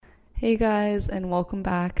Hey guys, and welcome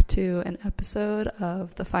back to an episode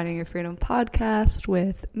of the Finding Your Freedom podcast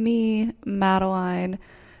with me, Madeline.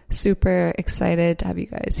 Super excited to have you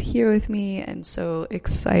guys here with me and so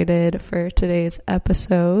excited for today's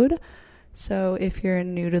episode. So if you're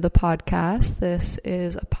new to the podcast, this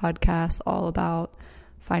is a podcast all about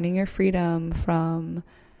finding your freedom from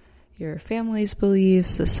your family's beliefs,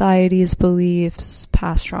 society's beliefs,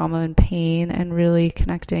 past trauma and pain, and really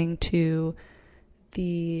connecting to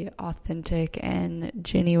the authentic and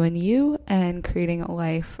genuine you and creating a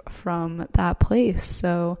life from that place.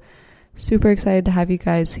 So super excited to have you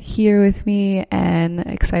guys here with me and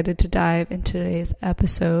excited to dive into today's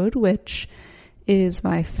episode, which is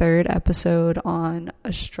my third episode on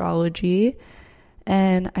astrology.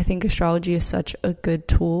 And I think astrology is such a good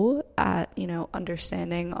tool at,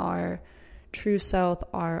 understanding our true self,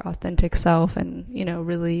 our authentic self, and,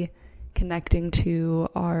 really connecting to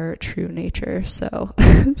our true nature. So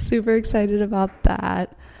super excited about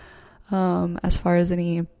that. As far as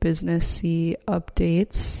any businessy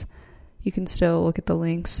updates, you can still look at the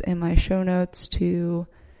links in my show notes to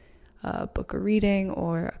book a reading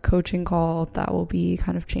or a coaching call that will be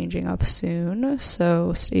kind of changing up soon.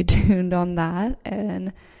 So stay tuned on that.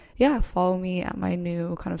 And yeah, follow me at my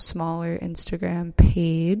new kind of smaller Instagram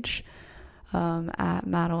page at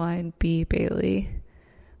Madeline B. Bailey.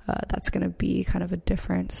 That's going to be kind of a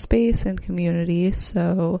different space and community.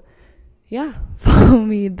 So yeah, follow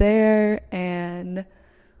me there. And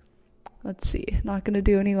let's see, not going to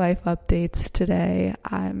do any life updates today.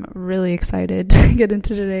 I'm really excited to get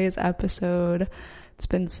into today's episode. It's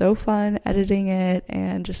been so fun editing it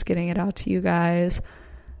and just getting it out to you guys.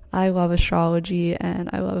 I love astrology and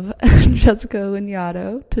I love Jessica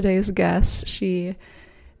Lanyadoo, today's guest. She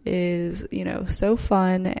is, so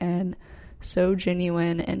fun and so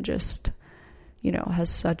genuine and just, has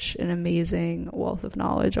such an amazing wealth of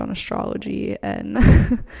knowledge on astrology. And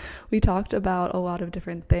we talked about a lot of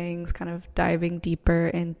different things, kind of diving deeper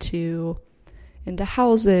into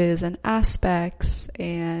houses and aspects,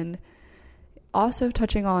 and also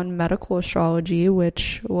touching on medical astrology,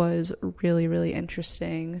 which was really, really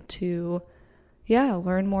interesting to,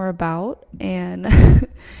 learn more about. And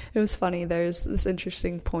it was funny. There's this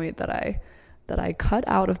interesting point that I cut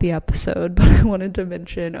out of the episode, but I wanted to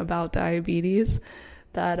mention about diabetes,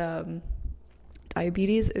 that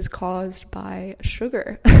diabetes is caused by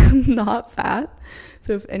sugar, not fat.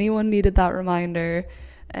 So if anyone needed that reminder.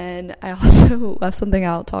 And I also left something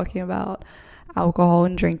out talking about alcohol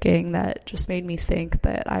and drinking that just made me think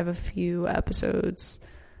that I have a few episodes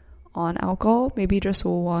on alcohol, maybe just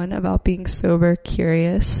one about being sober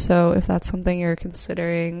curious. So if that's something you're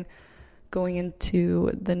considering going into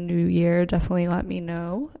the new year, definitely let me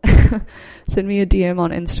know. Send me a DM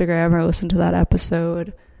on Instagram or listen to that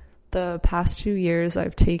episode. The past 2 years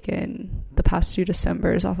I've taken the past 2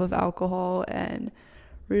 Decembers off of alcohol and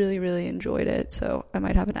really, really enjoyed it. So I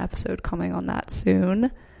might have an episode coming on that soon.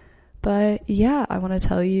 But yeah, I want to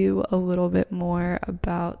tell you a little bit more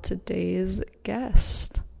about today's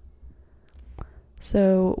guest.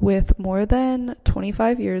 So with more than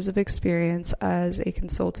 25 years of experience as a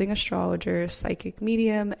consulting astrologer, psychic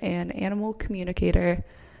medium, and animal communicator,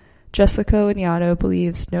 Jessica Lanyadoo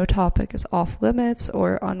believes no topic is off limits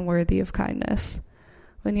or unworthy of kindness.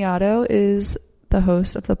 Lanyadoo is the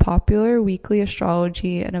host of the popular weekly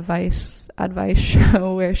astrology and advice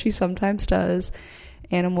show where she sometimes does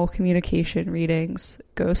animal communication readings,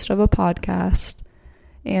 ghost of a podcast,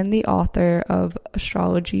 and the author of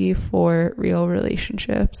Astrology for Real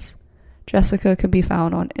Relationships. Jessica can be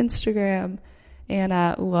found on Instagram and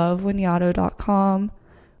at lovelanyadoo.com.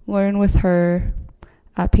 Learn with her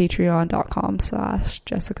at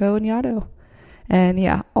patreon.com/Jessica Lanyadoo. And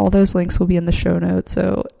yeah, all those links will be in the show notes,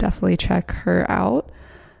 so definitely check her out.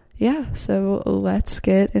 Yeah, so let's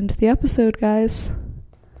get into the episode, guys.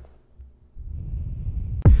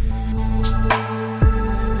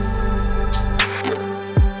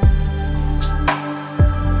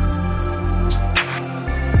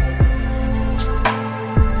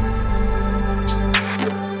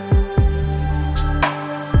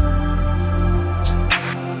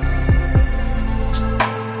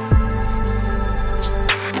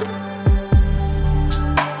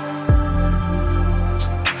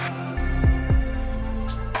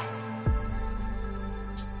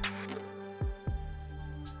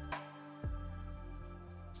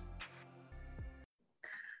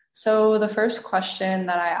 So the first question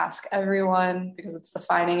that I ask everyone, because it's the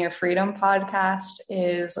Finding Your Freedom podcast,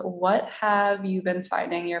 is what have you been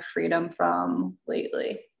finding your freedom from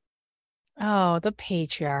lately? Oh, the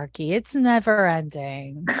patriarchy. It's never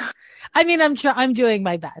ending. I mean, I'm doing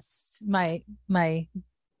my best. My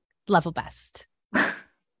level best.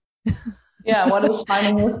 Yeah, what does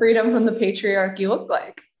finding your freedom from the patriarchy look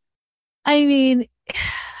like? I mean,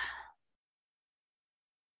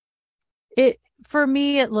 it for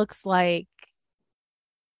me, it looks like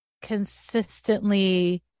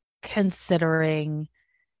consistently considering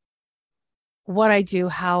what I do,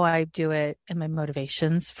 how I do it, and my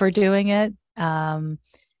motivations for doing it.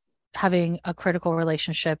 Having a critical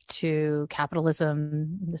relationship to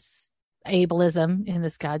capitalism, this ableism in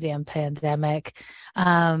this goddamn pandemic.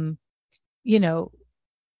 You know,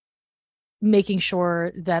 making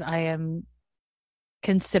sure that I am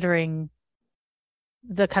considering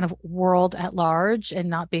the kind of world at large and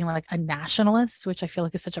not being like a nationalist, which I feel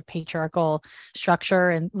like is such a patriarchal structure,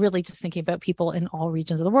 and really just thinking about people in all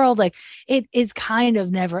regions of the world. Like it is kind of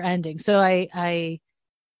never ending. So I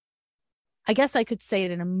guess I could say it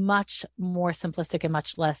in a much more simplistic and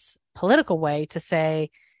much less political way to say,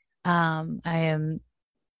 I am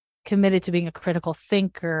committed to being a critical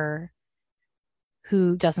thinker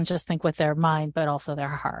who doesn't just think with their mind, but also their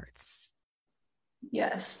hearts.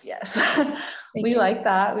 Yes, yes. We like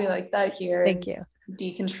that. We like that here. Thank you.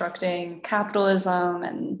 Deconstructing capitalism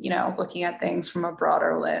and, looking at things from a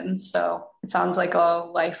broader lens. So it sounds like a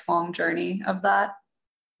lifelong journey of that.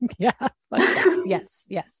 Yeah. Yes.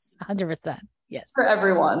 100%. Yes. For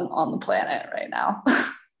everyone on the planet right now.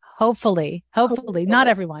 Hopefully. Not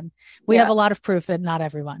everyone. We have a lot of proof that not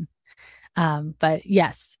everyone. But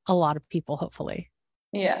yes, a lot of people, hopefully.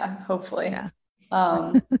 Yeah, hopefully.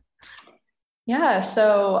 Yeah. Yeah,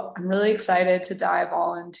 so I'm really excited to dive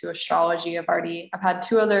all into astrology. I've had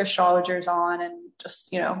two other astrologers on and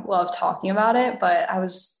just, love talking about it, but I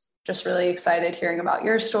was just really excited hearing about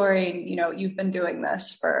your story. You've been doing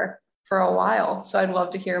this for a while. So I'd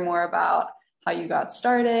love to hear more about how you got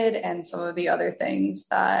started and some of the other things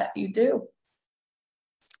that you do.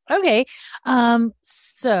 Okay.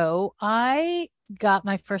 So I got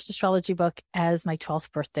my first astrology book as my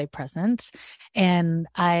 12th birthday present, and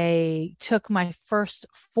I took my first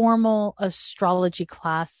formal astrology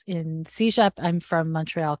class in CEGEP. I'm from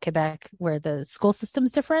Montreal, Quebec, where the school system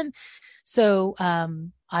is different. So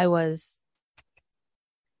I was,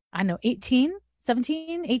 17,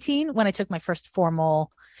 18 when I took my first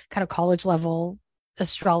formal kind of college level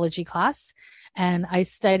astrology class. And I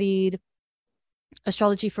studied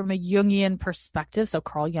astrology from a Jungian perspective. So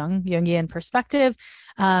Carl Jung, Jungian perspective,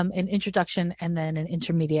 an introduction and then an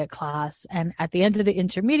intermediate class. And at the end of the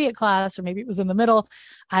intermediate class, or maybe it was in the middle,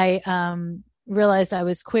 I realized I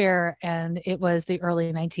was queer, and it was the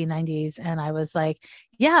early 1990s. And I was like,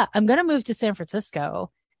 yeah, I'm going to move to San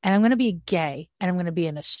Francisco and I'm going to be gay and I'm going to be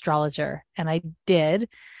an astrologer. And I did.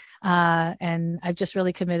 And I've just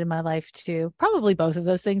really committed my life to probably both of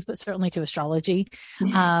those things, but certainly to astrology.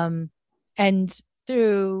 And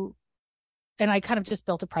I kind of just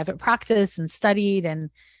built a private practice and studied and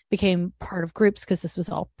became part of groups because this was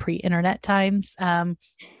all pre-internet times. And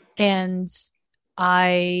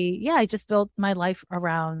I just built my life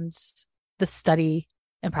around the study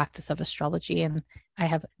and practice of astrology. And I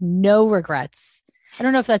have no regrets. I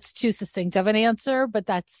don't know if that's too succinct of an answer, but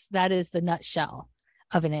that is the nutshell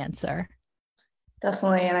of an answer.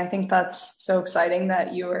 Definitely. And I think that's so exciting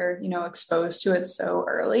that you were, exposed to it so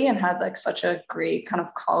early and had like such a great kind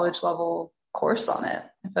of college level course on it.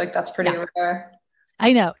 I feel like that's pretty rare.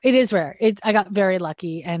 I know it is rare. I got very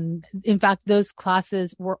lucky. And in fact, those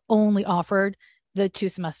classes were only offered the 2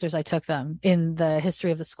 semesters I took them in the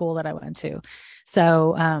history of the school that I went to.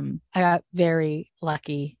 So I got very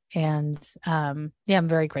lucky, and I'm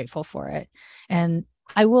very grateful for it. And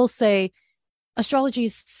I will say, astrology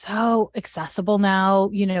is so accessible now.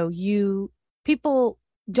 People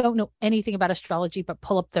don't know anything about astrology, but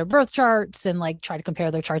pull up their birth charts and like try to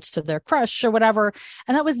compare their charts to their crush or whatever.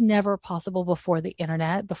 And that was never possible before the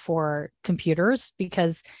internet, before computers,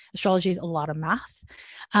 because astrology is a lot of math.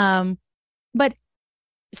 But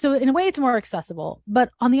so in a way it's more accessible,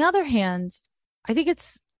 but on the other hand, I think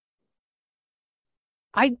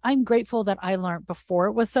I'm grateful that I learned before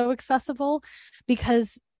it was so accessible,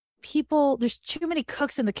 because there's too many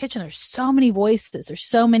cooks in the kitchen. There's so many voices. There's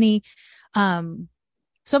so many,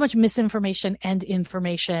 so much misinformation and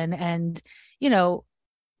information. And,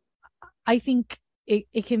 I think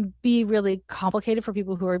it can be really complicated for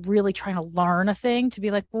people who are really trying to learn a thing to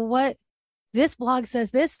be like, well, what this blog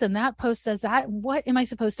says this, and that post says that. What am I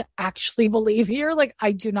supposed to actually believe here? Like,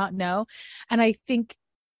 I do not know. And I think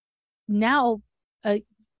now,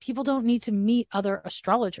 people don't need to meet other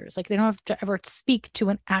astrologers. Like, they don't have to ever speak to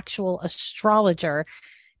an actual astrologer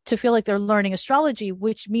to feel like they're learning astrology,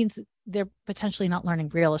 which means they're potentially not learning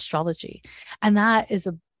real astrology. And that is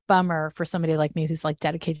a bummer for somebody like me who's like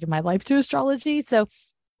dedicated my life to astrology. So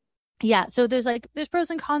yeah, so there's pros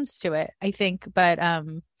and cons to it, I think, but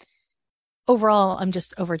overall, I'm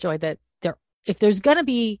just overjoyed that if there's gonna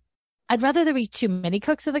be, I'd rather there be too many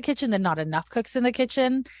cooks in the kitchen than not enough cooks in the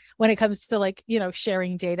kitchen when it comes to like,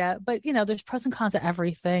 sharing data. But there's pros and cons to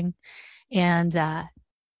everything. And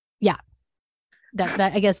yeah, that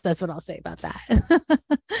I guess that's what I'll say about that.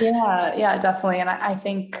 Yeah, yeah, definitely. And I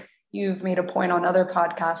think you've made a point on other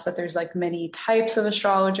podcasts that there's like many types of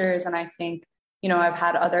astrologers. And I think, I've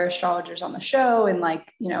had other astrologers on the show and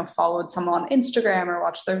like, followed some on Instagram or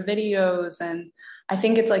watched their videos. And I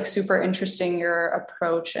think it's like super interesting your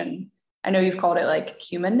approach. And I know you've called it like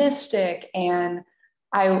humanistic. And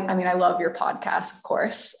I mean, I love your podcast, of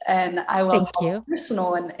course, and I love Thank how you.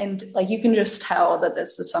 personal and like you can just tell that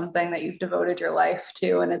this is something that you've devoted your life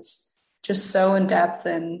to, and it's just so in depth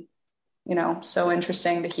and so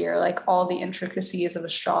interesting to hear like all the intricacies of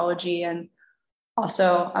astrology. And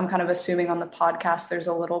also, I'm kind of assuming on the podcast there's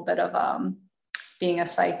a little bit of being a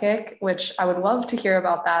psychic, which I would love to hear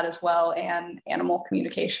about that as well, and animal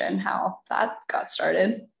communication, how that got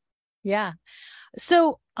started. Yeah.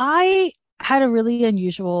 So I had a really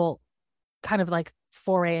unusual kind of like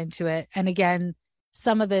foray into it. And again,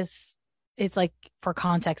 some of this, it's like for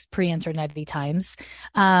context, pre-internety times.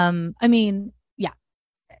 I mean, yeah,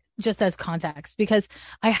 just as context, because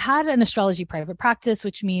I had an astrology private practice,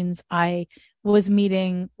 which means I was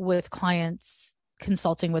meeting with clients,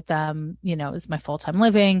 consulting with them, as my full-time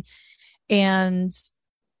living. And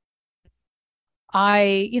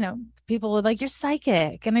people would like, you're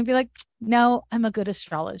psychic. And I'd be like, no, I'm a good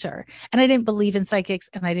astrologer. And I didn't believe in psychics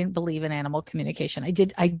and I didn't believe in animal communication. I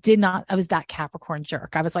did not, I was that Capricorn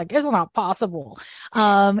jerk. I was like, it's not possible.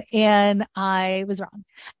 And I was wrong.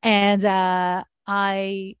 And,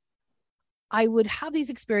 I would have these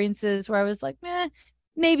experiences where I was like,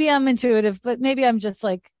 maybe I'm intuitive, but maybe I'm just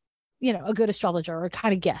like, a good astrologer or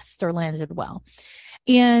kind of guessed or landed well.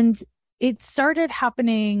 And it started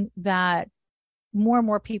happening that more and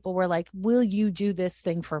more people were like, will you do this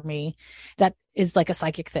thing for me that is like a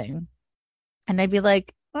psychic thing? And I'd be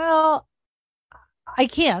like, well, I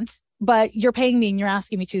can't, but you're paying me and you're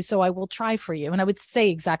asking me to, so I will try for you. And I would say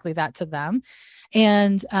exactly that to them.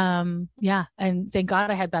 And yeah, and thank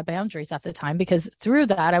God I had bad boundaries at the time, because through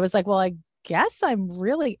that I was like, well, I guess I'm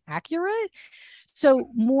really accurate. So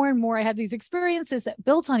more and more I had these experiences that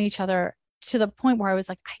built on each other to the point where I was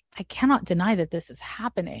like, I cannot deny that this is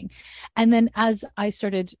happening. And then as I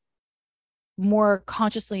started more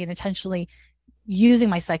consciously and intentionally using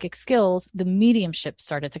my psychic skills, the mediumship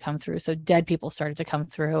started to come through. So dead people started to come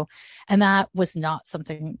through. And that was not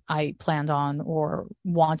something I planned on or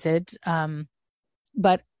wanted.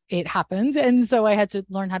 But it happened. And so I had to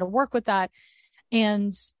learn how to work with that.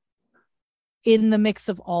 And in the mix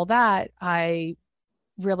of all that, I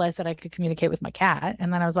realized that I could communicate with my cat.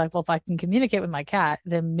 And then I was like, well, if I can communicate with my cat,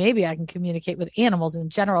 then maybe I can communicate with animals in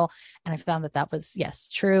general. And I found that was, yes,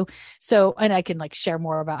 true. So, and I can like share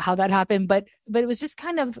more about how that happened, but it was just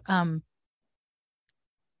kind of,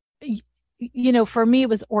 for me, it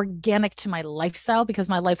was organic to my lifestyle because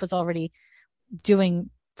my life was already doing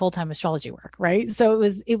full-time astrology work. Right. So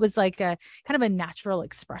it was like a kind of a natural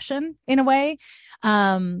expression in a way.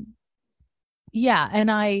 Yeah.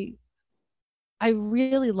 And I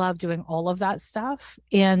really love doing all of that stuff.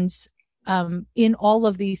 And in all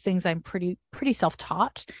of these things, I'm pretty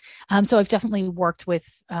self-taught. So I've definitely worked with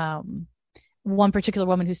one particular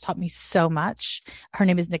woman who's taught me so much. Her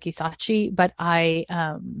name is Nikki Sachi, but I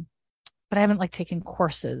haven't like taken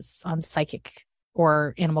courses on psychic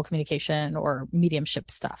or animal communication or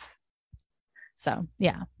mediumship stuff. So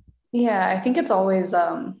yeah. Yeah, I think it's always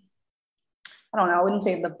I don't know, I wouldn't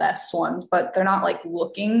say the best ones, but they're not like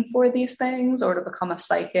looking for these things or to become a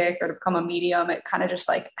psychic or to become a medium. It kind of just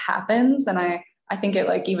like happens. And I think it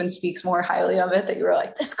like even speaks more highly of it that you were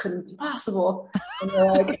like, this couldn't be possible. And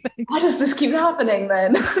you're like, why does this keep happening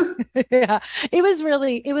then? Yeah, it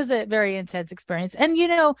was a very intense experience. And,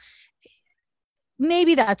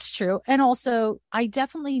 maybe that's true. And also, I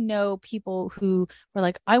definitely know people who were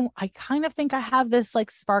like, I kind of think I have this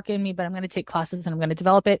like spark in me, but I'm going to take classes and I'm going to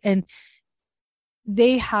develop it. And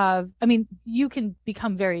they have, I mean, you can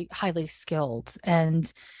become very highly skilled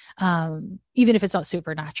and even if it's not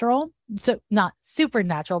supernatural, so not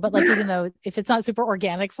supernatural, but like even though if it's not super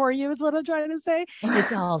organic for you is what I'm trying to say,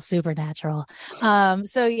 it's all supernatural.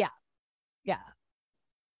 So yeah,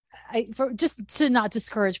 for just to not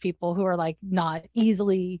discourage people who are like not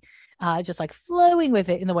easily just like flowing with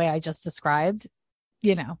it in the way I just described,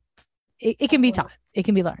 it can be taught, it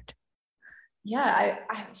can be learned. Yeah,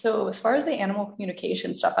 so as far as the animal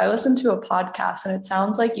communication stuff, I listened to a podcast and it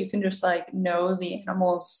sounds like you can just like know the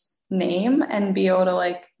animal's name and be able to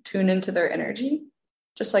like tune into their energy,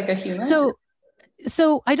 just like a human?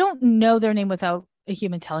 So I don't know their name without a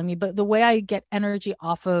human telling me, but the way I get energy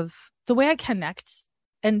off of the way I connect,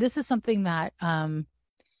 and this is something that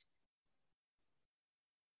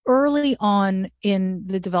early on in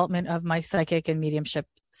the development of my psychic and mediumship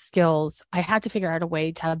skills, I had to figure out a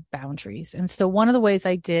way to have boundaries. And so one of the ways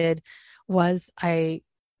I did was I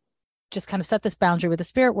just kind of set this boundary with the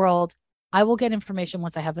spirit world. I will get information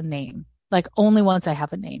once I have a name, like only once I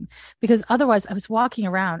have a name, because otherwise I was walking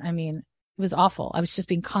around. I mean, it was awful. I was just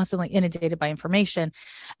being constantly inundated by information.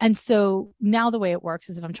 And so now the way it works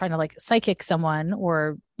is if I'm trying to like psychic someone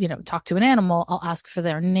or, talk to an animal, I'll ask for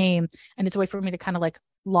their name. And it's a way for me to kind of like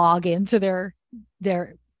log into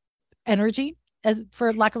their energy, as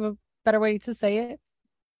for lack of a better way to say it.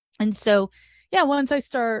 And so, yeah, once I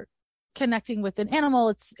start connecting with an animal,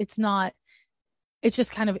 it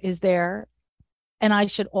just kind of is there. And I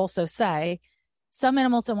should also say, some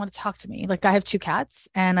animals don't want to talk to me. Like I have 2 cats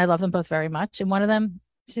and I love them both very much. And one of them,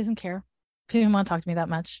 she doesn't care. She doesn't want to talk to me that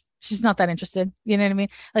much. She's not that interested. You know what I mean?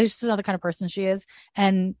 Like she's just not the kind of person she is.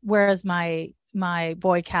 And whereas my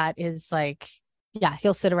boy cat is like, yeah,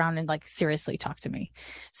 he'll sit around and like seriously talk to me.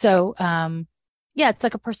 So, yeah, it's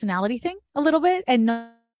like a personality thing a little bit. And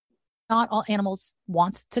not all animals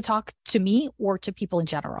want to talk to me or to people in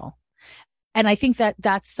general. And I think that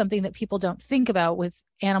that's something that people don't think about with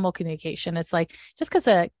animal communication. It's like, just because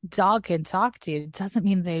a dog can talk to you doesn't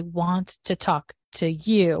mean they want to talk to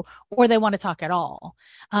you or they want to talk at all,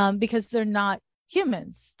 because they're not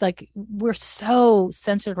humans. Like we're so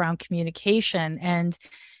centered around communication, and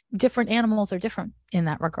different animals are different in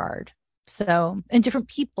that regard. So, and different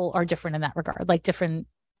people are different in that regard, like different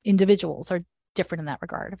individuals are different in that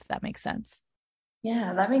regard, if that makes sense.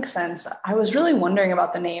 Yeah, that makes sense. I was really wondering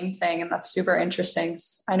about the name thing, and that's super interesting.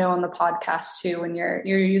 I know on the podcast too, when you're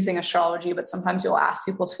using astrology, but sometimes you'll ask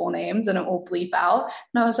people's full names and it will bleep out.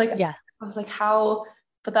 And I was like, how?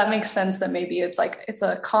 But that makes sense that maybe it's like it's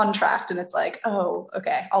a contract, and it's like, oh,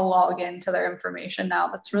 okay, I'll log into their information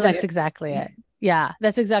now. That's exactly it. Yeah,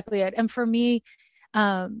 that's exactly it. And for me,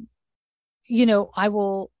 I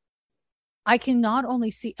can not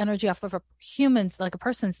only see energy off of a human's, like a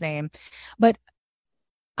person's name, but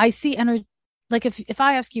I see energy. Like if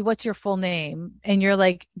I ask you, what's your full name? And you're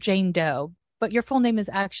like Jane Doe, but your full name is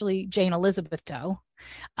actually Jane Elizabeth Doe.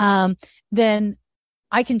 Then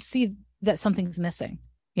I can see that something's missing.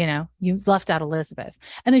 You left out Elizabeth,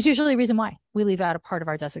 and there's usually a reason why we leave out a part of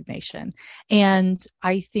our designation. And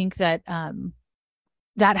I think that,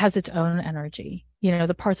 that has its own energy.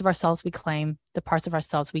 The parts of ourselves we claim, the parts of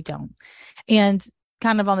ourselves we don't. And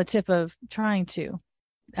kind of on the tip of trying to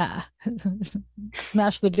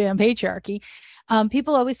smash the damn patriarchy,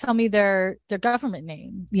 people always tell me their government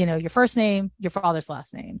name, your first name, your father's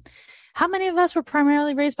last name. How many of us were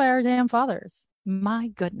primarily raised by our damn fathers? My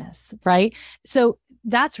goodness, right? So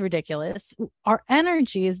that's ridiculous. Our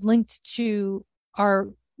energy is linked to our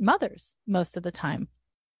mothers most of the time,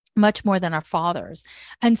 much more than our fathers.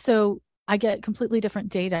 And so I get completely different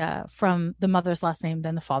data from the mother's last name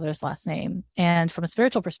than the father's last name. And from a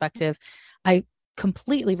spiritual perspective, I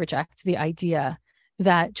completely reject the idea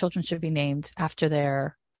that children should be named after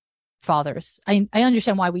their fathers. I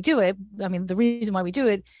understand why we do it. I mean, the reason why we do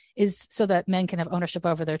it is so that men can have ownership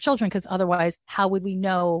over their children, because otherwise, how would we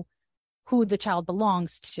know who the child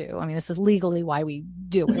belongs to? I mean, this is legally why we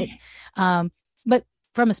do it. But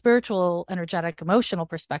from a spiritual, energetic, emotional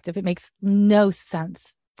perspective, it makes no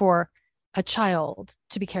sense for a child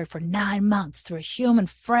to be carried for 9 months through a human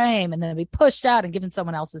frame and then be pushed out and given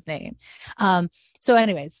someone else's name. So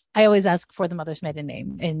anyways, I always ask for the mother's maiden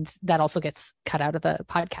name, and that also gets cut out of the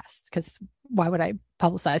podcast, because why would I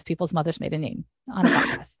publicize people's mother's maiden name on a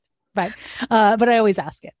podcast? But I always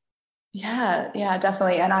ask it. Yeah,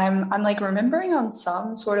 definitely. And I'm like remembering on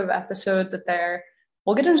some sort of episode that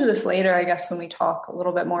we'll get into this later, I guess, when we talk a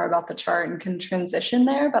little bit more about the chart and can transition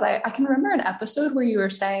there. But I can remember an episode where you were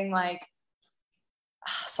saying like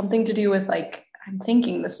something to do with like, I'm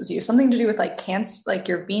thinking this is you, something to do with like Cancer, like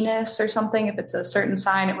your Venus or something. If it's a certain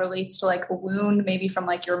sign, it relates to like a wound, maybe from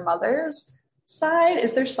like your mother's side.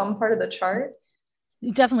 Is there some part of the chart?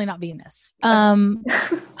 Definitely not Venus.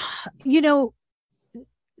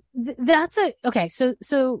 That's okay.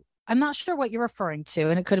 So I'm not sure what you're referring to,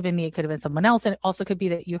 and it could have been me, it could have been someone else, and it also could be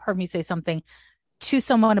that you heard me say something to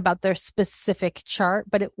someone about their specific chart,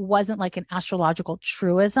 but it wasn't like an astrological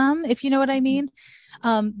truism, if you know what I mean.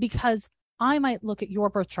 Because I might look at your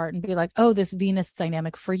birth chart and be like, oh, this Venus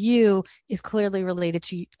dynamic for you is clearly related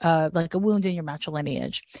to like a wound in your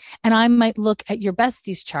matrilineage. And I might look at your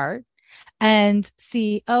bestie's chart and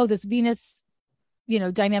see, oh, this Venus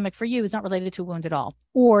dynamic for you is not related to a wound at all,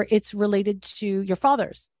 or it's related to your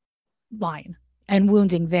father's line and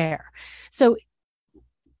wounding there. So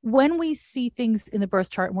when we see things in the birth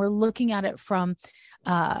chart and we're looking at it from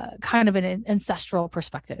kind of an ancestral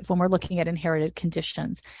perspective, when we're looking at inherited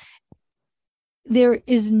conditions, there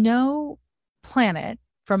is no planet,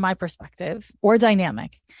 from my perspective, or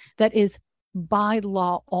dynamic that is by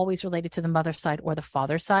law always related to the mother side or the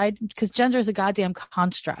father side, because gender is a goddamn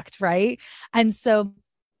construct, right? And so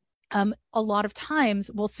a lot of times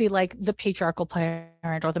we'll see like the patriarchal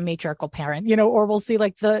parent or the matriarchal parent, or we'll see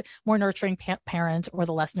like the more nurturing parent or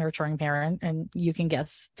the less nurturing parent. And you can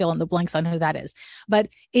fill in the blanks on who that is. But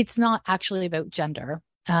it's not actually about gender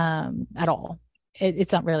at all.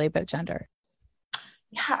 It's not really about gender.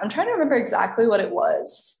 Yeah, I'm trying to remember exactly what it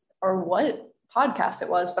was or what podcast it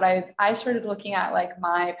was, but I started looking at like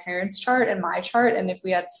my parents' chart and my chart, and if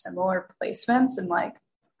we had similar placements and like,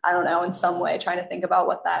 I don't know, in some way trying to think about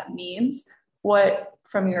what that means. What,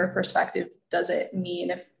 from your perspective, does it mean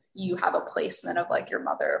if you have a placement of like your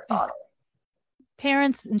mother or father?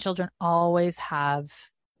 Parents and children always have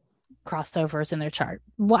crossovers in their chart.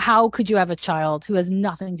 How could you have a child who has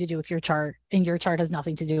nothing to do with your chart and your chart has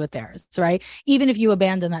nothing to do with theirs, right? Even if you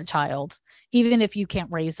abandon that child, even if you can't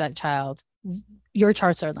raise that child, your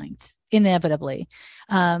charts are linked inevitably.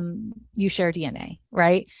 You share DNA,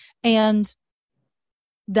 right? And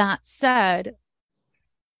that said,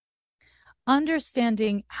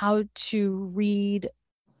 understanding how to read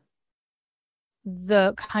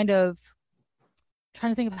the kind of,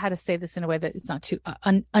 trying to think of how to say this in a way that it's not too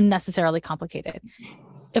unnecessarily complicated.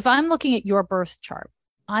 If I'm looking at your birth chart,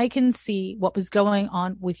 I can see what was going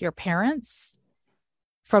on with your parents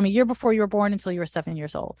from a year before you were born until you were 7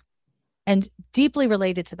 years old. And deeply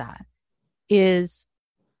related to that is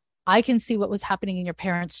I can see what was happening in your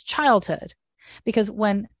parents' childhood. Because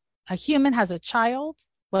when a human has a child,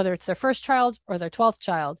 whether it's their first child or their 12th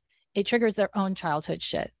child, it triggers their own childhood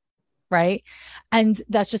shit, right? And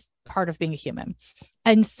that's just part of being a human.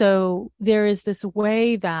 And so there is this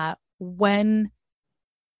way that when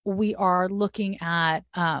we are looking at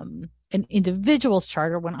an individual's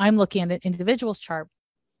chart, or when I'm looking at an individual's chart,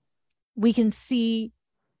 we can see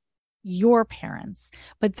your parents,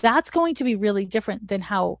 but that's going to be really different than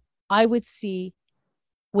how I would see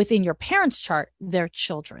within your parents' chart their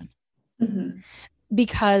children. Mm-hmm.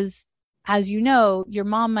 Because as you know, your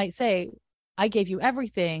mom might say, I gave you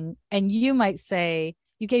everything, and you might say,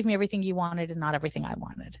 you gave me everything you wanted and not everything I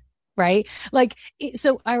wanted, right? Like,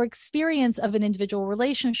 so our experience of an individual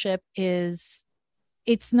relationship it's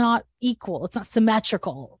not equal, it's not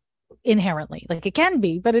symmetrical inherently. Like, it can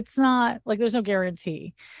be, but it's not, like, there's no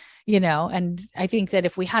guarantee. And I think that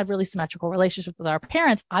if we had really symmetrical relationships with our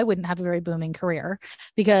parents, I wouldn't have a very booming career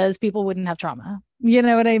because people wouldn't have trauma. You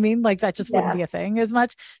know what I mean? Like, that just wouldn't be a thing as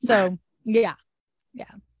much. So yeah.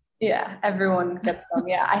 Yeah, everyone gets them.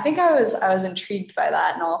 Yeah, I think I was intrigued by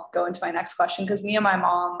that, and I'll go into my next question, because me and my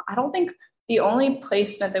mom, I don't think the only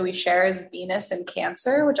placement that we share is Venus and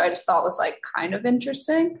Cancer, which I just thought was like kind of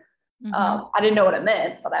interesting. Mm-hmm. I didn't know what it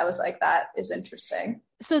meant, but I was like, that is interesting.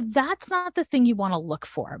 So that's not the thing you want to look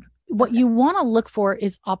for. What you want to look for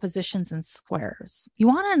is oppositions and squares. You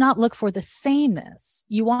want to not look for the sameness.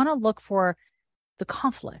 You want to look for the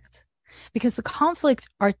conflict, because the conflict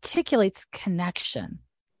articulates connection.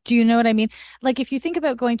 Do you know what I mean? Like, if you think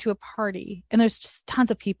about going to a party and there's just tons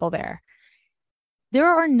of people there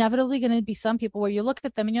are inevitably going to be some people where you look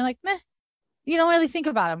at them and you're like, meh, you don't really think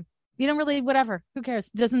about them. You don't really, whatever, who cares?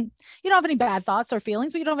 You don't have any bad thoughts or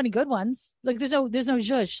feelings, but you don't have any good ones. Like, there's no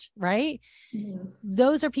zhuzh, right? Mm-hmm.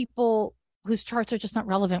 Those are people whose charts are just not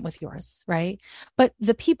relevant with yours, right? But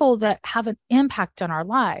the people that have an impact on our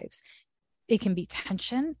lives, it can be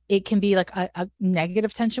tension. It can be like a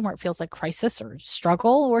negative tension where it feels like crisis or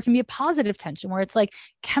struggle, or it can be a positive tension where it's like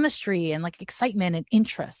chemistry and like excitement and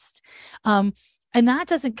interest. And that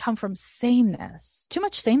doesn't come from sameness. Too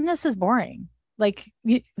much sameness is boring. Like,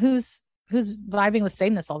 who's vibing with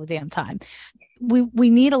sameness all the damn time? We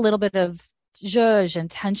need a little bit of zhuzh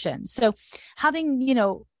and tension. So having,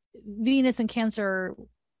 Venus and Cancer,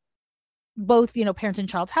 both, parents and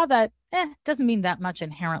child have that, doesn't mean that much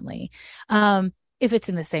inherently. If it's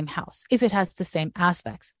in the same house, if it has the same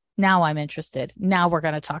aspects, now I'm interested. Now we're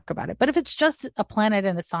going to talk about it. But if it's just a planet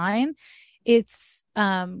and a sign, it's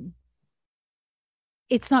not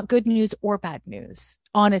good news or bad news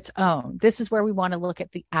on its own. This is where we want to look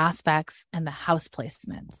at the aspects and the house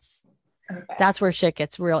placements. Okay. That's where shit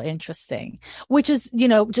gets real interesting, which is,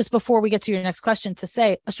 just before we get to your next question, to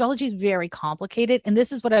say astrology is very complicated. And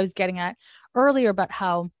this is what I was getting at earlier about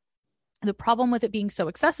how The problem with it being so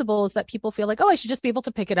accessible is that people feel like, oh, I should just be able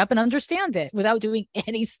to pick it up and understand it without doing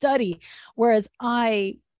any study. Whereas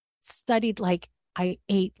I studied, like, I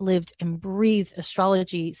ate, lived, and breathed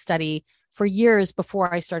astrology study for years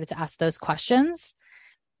before I started to ask those questions,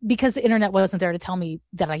 because the internet wasn't there to tell me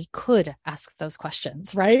that I could ask those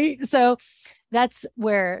questions. Right. So that's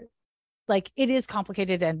where, like, it is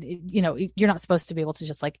complicated, and, you're not supposed to be able to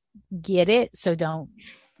just like get it. So don't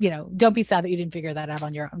be sad that you didn't figure that out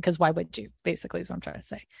on your own, because why would you, basically, is what I'm trying to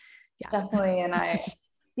say. Yeah, Definitely. And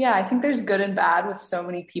I think there's good and bad with so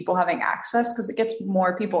many people having access, because it gets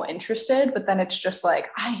more people interested, but then it's just like,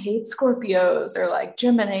 I hate Scorpios, or like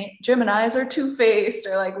Geminis are two-faced,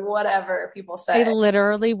 or like whatever people say. I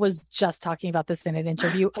literally was just talking about this in an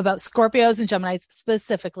interview about Scorpios and Geminis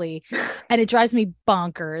specifically, and it drives me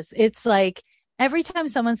bonkers. It's like, every time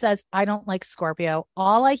someone says, I don't like Scorpio,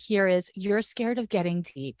 all I hear is, you're scared of getting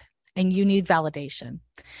deep and you need validation.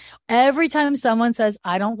 Every time someone says,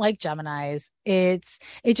 I don't like Geminis, it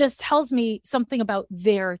just tells me something about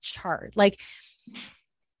their chart. Like,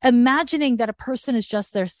 imagining that a person is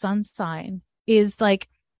just their sun sign is like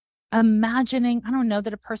imagining, I don't know,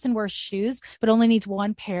 that a person wears shoes but only needs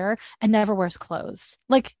one pair and never wears clothes.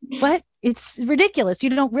 Like, what? It's ridiculous.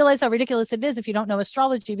 You don't realize how ridiculous it is if you don't know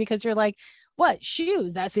astrology, because you're like, what,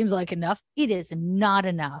 shoes? That seems like enough. It is not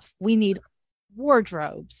enough. We need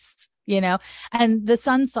wardrobes, and the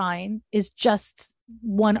sun sign is just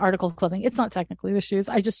one article of clothing. It's not technically the shoes.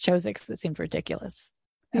 I just chose it because it seemed ridiculous.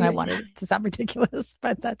 And I wanted it to sound ridiculous,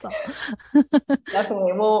 but that's all.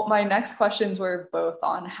 Definitely. Well, my next questions were both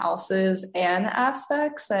on houses and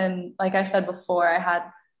aspects. And like I said before,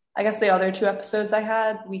 I guess the other two episodes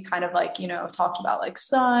we kind of like, talked about like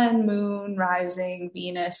sun, moon, rising,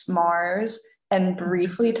 Venus, Mars, and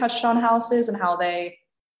briefly touched on houses and how it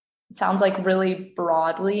sounds like really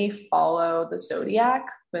broadly follow the zodiac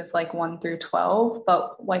with like 1 through 12.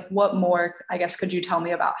 But like, what more, I guess, could you tell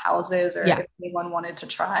me about houses, or if anyone wanted to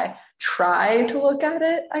try to look at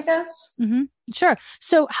it, I guess? Mm-hmm. Sure.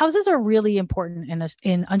 So houses are really important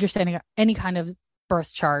in understanding any kind of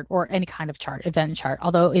birth chart or any kind of chart, event chart.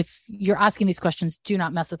 Although if you're asking these questions, do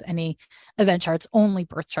not mess with any event charts, only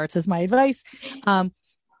birth charts is my advice.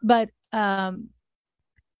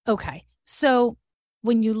 Okay. So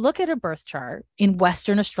when you look at a birth chart in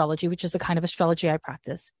Western astrology, which is the kind of astrology I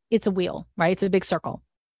practice, it's a wheel, right? It's a big circle.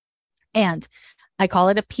 And I call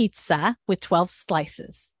it a pizza with 12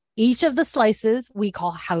 slices. Each of the slices we call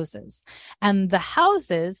houses. And the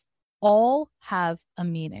houses all have a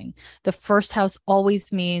meaning. The first house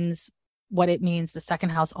always means what it means. The second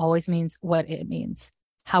house always means what it means.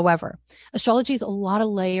 However, astrology is a lot of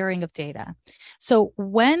layering of data. So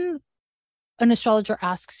when an astrologer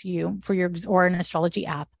asks you or an astrology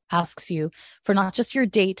app asks you for not just your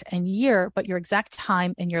date and year, but your exact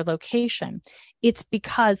time and your location, it's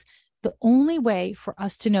because the only way for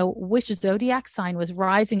us to know which zodiac sign was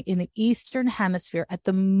rising in the Eastern Hemisphere at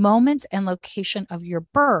the moment and location of your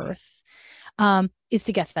birth is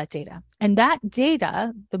to get that data. And that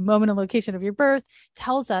data, the moment and location of your birth,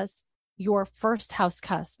 tells us your first house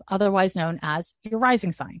cusp, otherwise known as your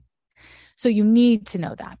rising sign. So you need to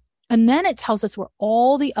know that. And then it tells us where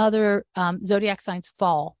all the other zodiac signs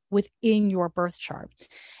fall within your birth chart.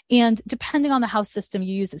 And depending on the house system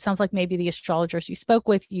you use, it sounds like maybe the astrologers you spoke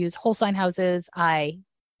with use whole sign houses. I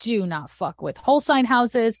do not fuck with whole sign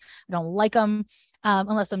houses. I don't like them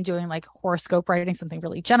unless I'm doing like horoscope writing, something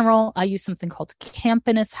really general. I use something called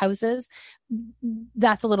Campanus houses.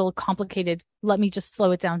 That's a little complicated. Let me just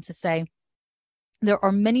slow it down to say, there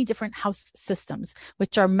are many different house systems,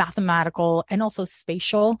 which are mathematical and also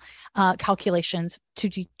spatial calculations to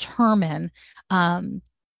determine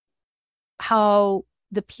how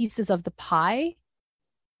the pieces of the pie,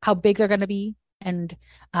 how big they're going to be, and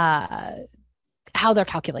how they're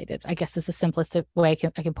calculated, I guess is the simplest way I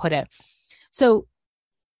can put it. So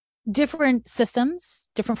different systems,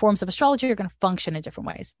 different forms of astrology are going to function in different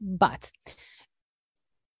ways. But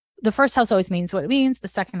the first house always means what it means. The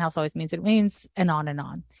second house always means what it means, and on and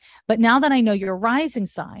on. But now that I know your rising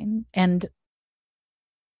sign, and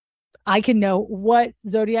I can know what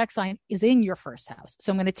zodiac sign is in your first house.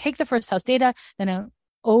 So I'm going to take the first house data, then I'll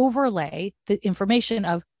overlay the information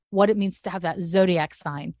of what it means to have that zodiac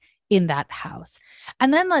sign in that house.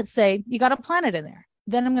 And then let's say you got a planet in there.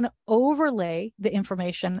 Then I'm going to overlay the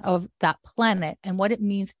information of that planet and what it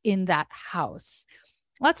means in that house.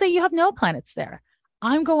 Let's say you have no planets there.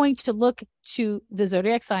 I'm going to look to the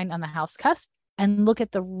zodiac sign on the house cusp and look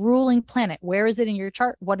at the ruling planet. Where is it in your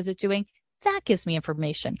chart? What is it doing? That gives me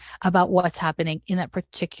information about what's happening in that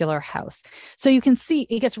particular house. So you can see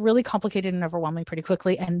it gets really complicated and overwhelming pretty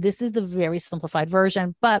quickly. And this is the very simplified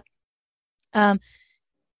version, but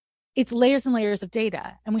It's layers and layers of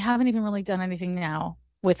data. And we haven't even really done anything now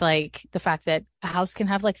with like the fact that a house can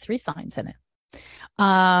have like 3 signs in it.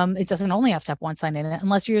 It doesn't only have to have 1 sign in it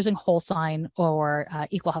unless you're using whole sign or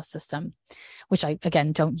equal house system, which I,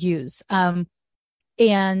 again, don't use. And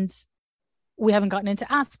we haven't gotten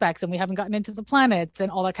into aspects and we haven't gotten into the planets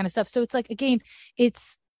and all that kind of stuff. So it's like, again,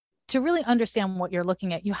 it's to really understand what you're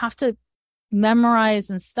looking at, you have to memorize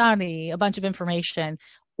and study a bunch of information,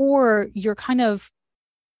 or you're kind of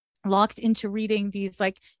locked into reading these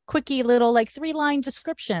like quickie little like 3-line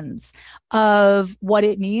descriptions of what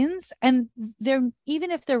it means. And they're,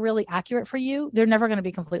 even if they're really accurate for you, they're never going to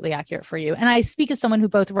be completely accurate for you. And I speak as someone who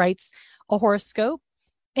both writes a horoscope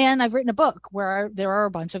and I've written a book where there are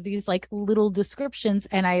a bunch of these like little descriptions,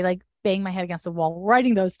 and I like bang my head against the wall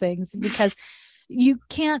writing those things because you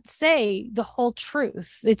can't say the whole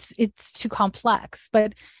truth. It's too complex.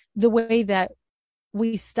 But the way that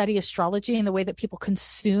we study astrology and the way that people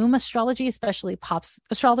consume astrology, especially pop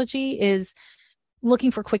astrology, is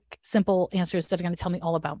looking for quick, simple answers that are going to tell me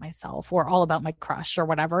all about myself or all about my crush or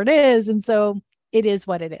whatever it is. And so it is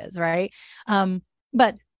what it is, right?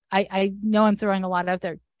 But I know I'm throwing a lot out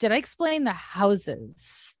there. Did I explain the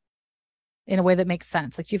houses in a way that makes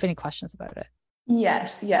sense? Like, do you have any questions about it?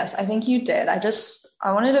 Yes, I think you did.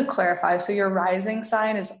 I wanted to clarify. So your rising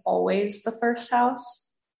sign is always the first house?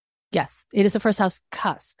 Yes, it is the first house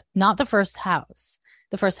cusp, not the first house.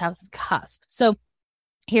 The first house is cusp. So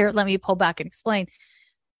here, let me pull back and explain.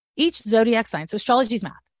 Each zodiac sign, so astrology is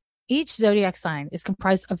math. Each zodiac sign is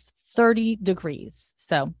comprised of 30 degrees.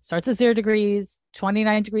 So starts at 0 degrees,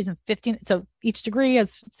 29 degrees and 15. So each degree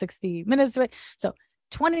has 60 minutes to it. So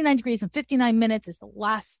 29 degrees and 59 minutes is the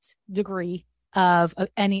last degree of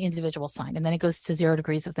any individual sign. And then it goes to 0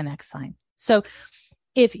 degrees of the next sign. So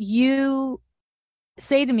if you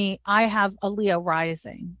say to me, I have a Leo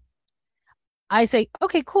rising, I say,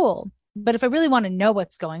 okay, cool. But if I really want to know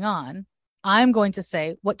what's going on, I'm going to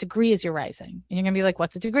say, what degree is your rising? And you're going to be like,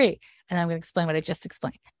 what's a degree? And I'm going to explain what I just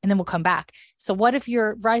explained. And then we'll come back. So what if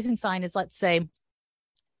your rising sign is, let's say,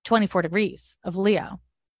 24 degrees of Leo?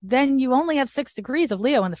 Then you only have 6 degrees of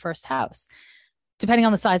Leo in the first house. Depending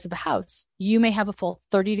on the size of the house, you may have a full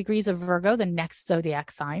 30 degrees of Virgo, the next zodiac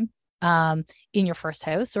sign, in your first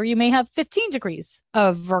house, or you may have 15 degrees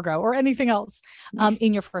of Virgo or anything else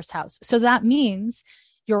in your first house. So that means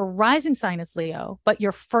your rising sign is Leo, but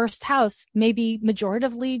your first house may be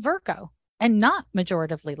majoritively Virgo and not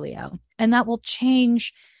majoritively Leo. And that will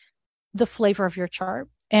change the flavor of your chart.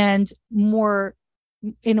 And more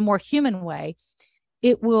in a more human way,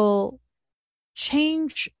 it will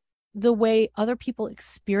change the way other people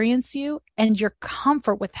experience you and your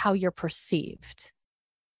comfort with how you're perceived.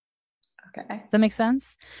 Okay. Does that make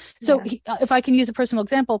sense? So if I can use a personal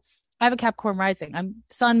example, I have a Capricorn rising. I'm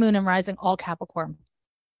sun, moon, and rising, all Capricorn.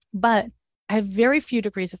 But I have very few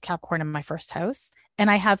degrees of Capricorn in my first house. And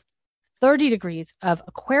I have 30 degrees of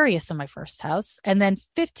Aquarius in my first house. And then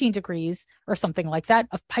 15 degrees or something like that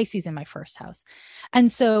of Pisces in my first house. And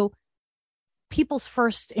so people's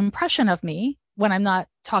first impression of me when I'm not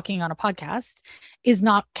talking on a podcast is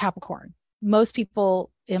not Capricorn. Most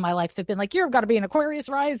people in my life have been like, you've got to be an Aquarius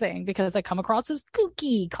rising, because I come across as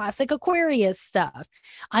kooky, classic Aquarius stuff.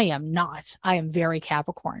 I am not. I am very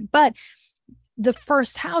Capricorn. But the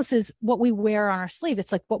first house is what we wear on our sleeve.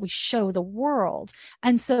 It's like what we show the world.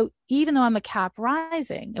 And so even though I'm a Cap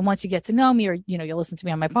rising, and once you get to know me, or, you'll listen to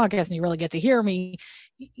me on my podcast and you really get to hear me,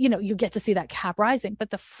 you get to see that Cap rising. But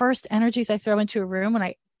the first energies I throw into a room when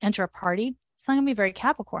I enter a party, it's not going to be very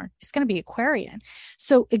Capricorn. It's going to be Aquarian.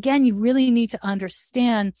 So again, you really need to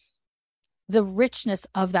understand the richness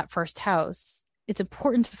of that first house. It's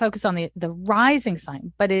important to focus on the rising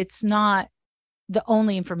sign, but it's not the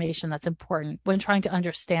only information that's important when trying to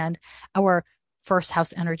understand our first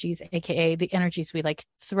house energies, AKA the energies we like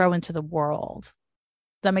throw into the world. Does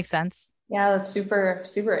that make sense? Yeah, that's super,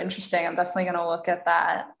 super interesting. I'm definitely going to look at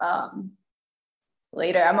that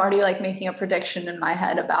later. I'm already like making a prediction in my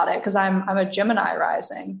head about it, because I'm a Gemini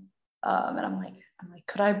rising, and I'm like,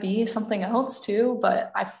 could I be something else too?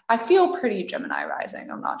 But I feel pretty Gemini rising.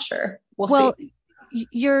 I'm not sure. We'll see.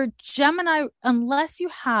 You're Gemini, unless you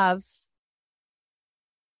have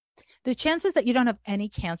the chances that you don't have any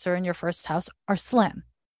Cancer in your first house are slim,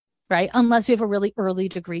 right? Unless you have a really early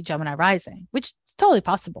degree Gemini rising, which is totally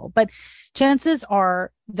possible. But chances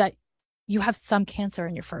are that you have some Cancer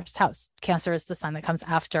in your first house. Cancer is the sign that comes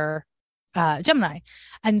after Gemini.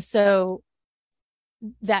 And so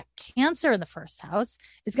that Cancer in the first house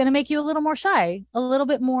is going to make you a little more shy, a little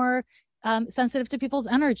bit more sensitive to people's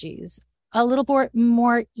energies, a little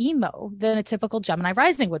more emo than a typical Gemini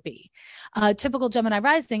rising would be. Typical Gemini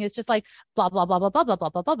rising is just like blah, blah, blah, blah, blah, blah, blah,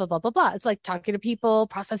 blah, blah, blah, blah, blah, blah. It's like talking to people,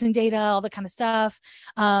 processing data, all that kind of stuff.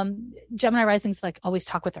 Gemini risings like always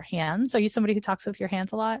talk with their hands. Are you somebody who talks with your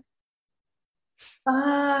hands a lot?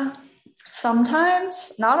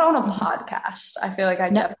 Sometimes, not on a podcast. I feel like I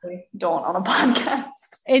definitely don't on a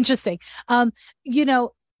podcast. Interesting.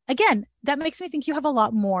 Again, that makes me think you have a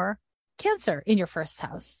lot more Cancer in your first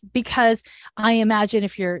house, because I imagine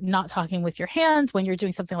if you're not talking with your hands when you're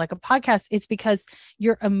doing something like a podcast, it's because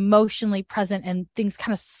you're emotionally present and things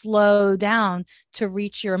kind of slow down to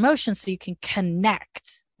reach your emotions so you can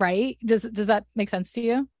connect, right? Does that make sense to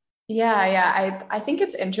you? Yeah. I think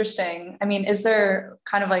it's interesting. I mean, is there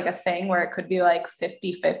kind of like a thing where it could be like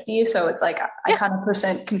 50-50? So it's like I kind of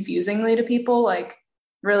present confusingly to people, like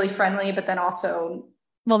really friendly, but then also.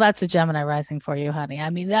 Well, that's a Gemini rising for you, honey.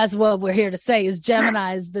 I mean, that's what we're here to say is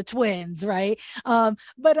Gemini's the twins, right?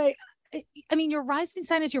 But I mean, your rising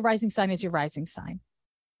sign is your rising sign is your rising sign,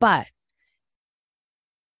 but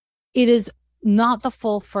it is not the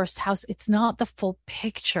full first house. It's not the full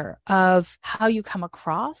picture of how you come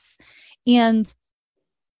across. And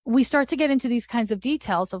we start to get into these kinds of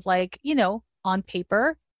details of like, on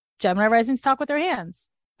paper, Gemini risings talk with their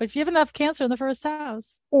hands. But if you have enough Cancer in the first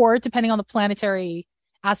house, or depending on the planetary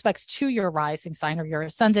aspects to your rising sign or your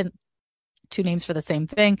ascendant, two names for the same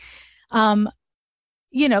thing,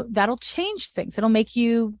 that'll change things. It'll make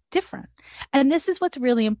you different. And this is what's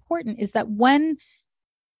really important, is that when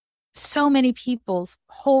so many people's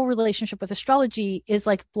whole relationship with astrology is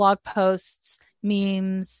like blog posts,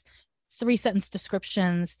 memes, 3-sentence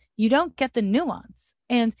descriptions, you don't get the nuance.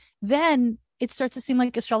 And then it starts to seem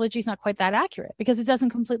like astrology is not quite that accurate because it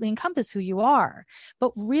doesn't completely encompass who you are.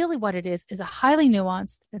 But really what it is a highly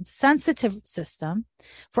nuanced and sensitive system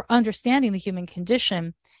for understanding the human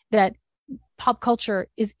condition that pop culture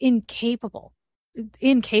is incapable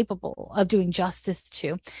of doing justice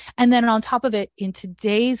to. And then on top of it, in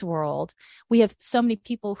today's world, we have so many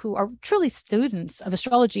people who are truly students of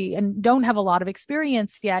astrology and don't have a lot of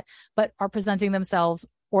experience yet, but are presenting themselves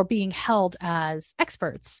or being held as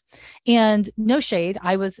experts. And no shade,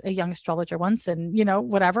 I was a young astrologer once and,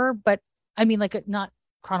 whatever, but I mean, like not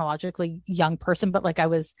chronologically young person, but like I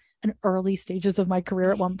was in early stages of my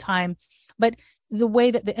career at one time. But the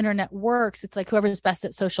way that the internet works, it's like whoever's best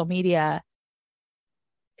at social media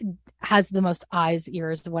has the most eyes,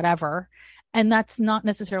 ears, whatever. And that's not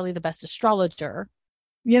necessarily the best astrologer.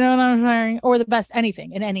 You know what I'm saying? Or the best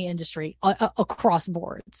anything in any industry across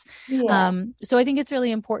boards. Yeah. So I think it's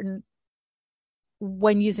really important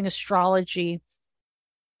when using astrology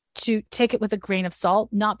to take it with a grain of salt,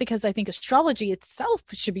 not because I think astrology itself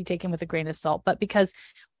should be taken with a grain of salt, but because,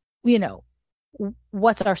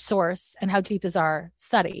 what's our source and how deep is our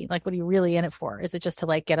study? Like, what are you really in it for? Is it just to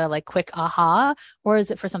like get a like quick aha, or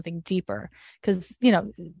is it for something deeper? Because,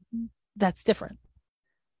 that's different.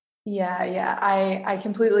 Yeah. I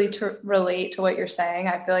completely relate to what you're saying.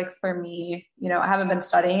 I feel like for me, I haven't been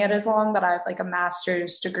studying it as long, but I have like a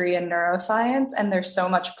master's degree in neuroscience, and there's so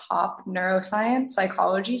much pop neuroscience,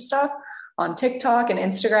 psychology stuff on TikTok and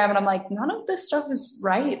Instagram. And I'm like, none of this stuff is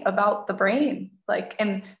right about the brain. Like,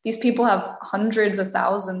 and these people have hundreds of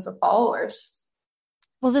thousands of followers.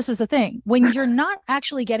 Well, this is the thing. When you're not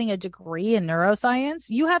actually getting a degree in neuroscience,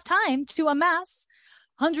 you have time to amass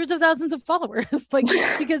hundreds of thousands of followers, like,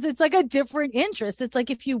 because it's like a different interest. It's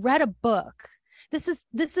like if you read a book, this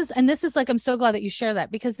is like, I'm so glad that you share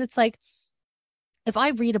that, because it's like, if I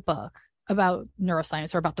read a book about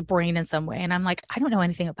neuroscience or about the brain in some way, and I'm like, I don't know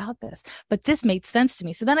anything about this, but this made sense to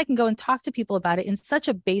me. So then I can go and talk to people about it in such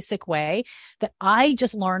a basic way that I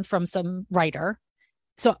just learned from some writer.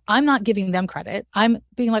 So I'm not giving them credit. I'm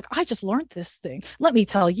being like, I just learned this thing. Let me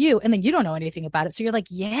tell you. And then you don't know anything about it. So you're like,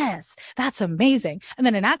 yes, that's amazing. And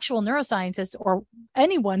then an actual neuroscientist or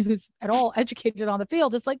anyone who's at all educated on the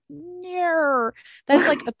field is like, no, that's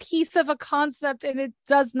like a piece of a concept and it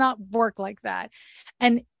does not work like that.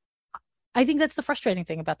 And I think that's the frustrating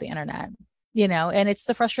thing about the internet, and it's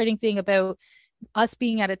the frustrating thing about us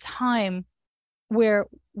being at a time where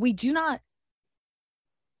we do not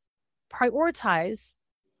prioritize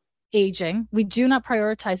aging. We do not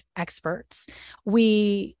prioritize experts.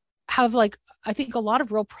 We have like, I think a lot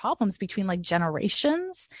of real problems between like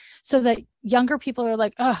generations, so that younger people are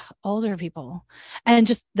like, older people, and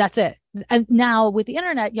just that's it. And now with the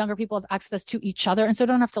internet, younger people have access to each other, and so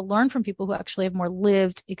don't have to learn from people who actually have more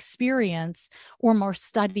lived experience or more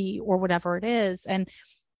study or whatever it is. And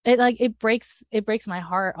it breaks my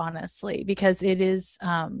heart, honestly, because it is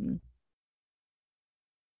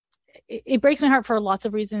it breaks my heart for lots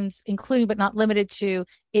of reasons, including but not limited to,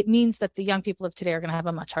 it means that the young people of today are going to have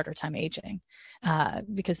a much harder time aging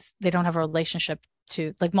because they don't have a relationship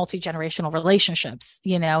to like multi-generational relationships,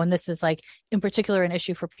 and this is like in particular an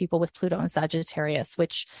issue for people with Pluto and Sagittarius,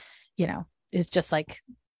 which, is just like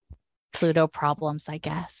Pluto problems, I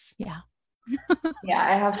guess. Yeah. Yeah,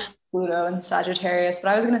 I have Pluto and Sagittarius, but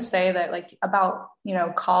I was going to say that like about,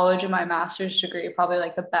 college and my master's degree, probably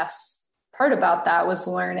like the best part about that was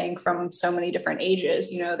learning from so many different ages.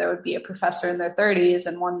 There would be a professor in their 30s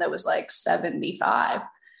and one that was like 75,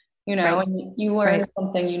 Right. and you learn Right.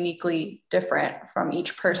 something uniquely different from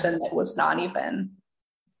each person that was not even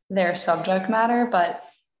their subject matter. But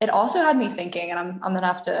it also had me thinking, and I'm going to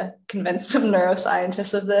have to convince some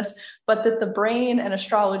neuroscientists of this, but that the brain and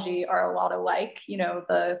astrology are a lot alike.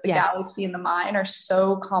 The Yes. galaxy and the mind are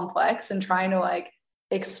so complex, and trying to like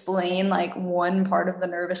explain like one part of the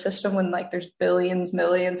nervous system when like there's billions,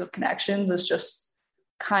 millions of connections is just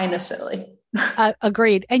kind of silly.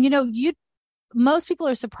 Agreed. And most people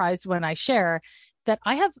are surprised when I share that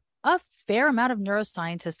I have a fair amount of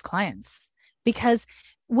neuroscientist clients, because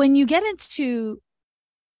when you get into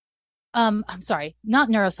I'm sorry, not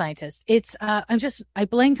neuroscientists. It's I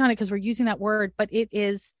blanked on it because we're using that word, but it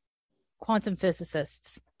is quantum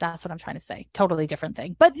physicists. That's what I'm trying to say. Totally different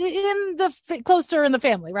thing, but in the closer in the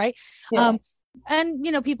family, right? Yeah.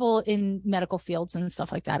 And people in medical fields and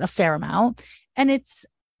stuff like that, a fair amount. And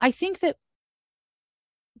I think that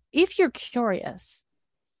if you're curious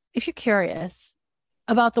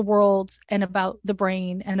about the world and about the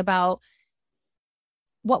brain and about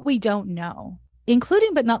what we don't know,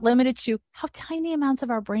 including but not limited to how tiny amounts of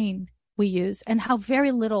our brain we use and how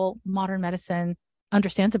very little modern medicine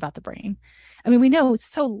understands about the brain. I mean, we know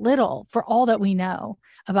so little for all that we know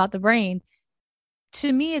about the brain.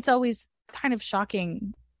 To me, it's always kind of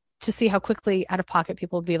shocking to see how quickly out of pocket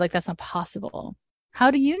people will be like, that's not possible. How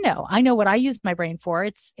do you know? I know what I use my brain for.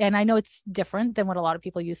 And I know it's different than what a lot of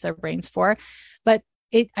people use their brains for, but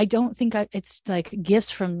I don't think it's like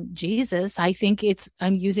gifts from Jesus. I think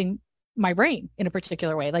I'm using my brain in a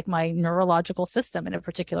particular way, like my neurological system in a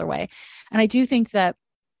particular way. And I do think that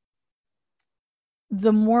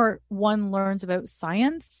the more one learns about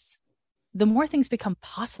science, the more things become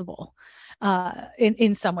possible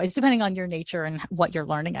in some ways, depending on your nature and what you're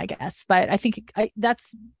learning, I guess. But I think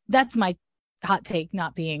that's my hot take,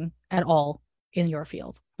 not being at all in your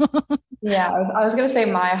field. Yeah, I was going to say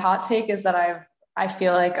my hot take is that I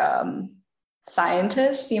feel like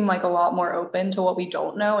scientists seem like a lot more open to what we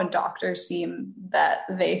don't know, and doctors seem that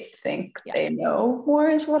they think Yeah. they know more,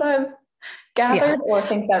 is what I've gathered, Yeah. or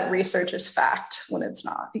think that research is fact when it's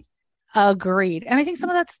not. Agreed. And I think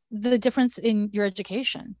some of that's the difference in your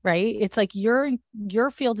education, right? It's like your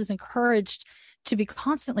field is encouraged to be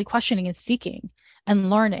constantly questioning and seeking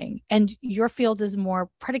and learning. And your field is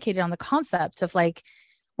more predicated on the concept of like,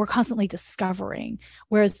 we're constantly discovering,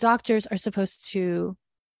 whereas doctors are supposed to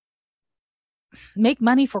make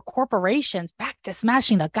money for corporations, back to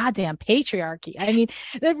smashing the goddamn patriarchy. I mean,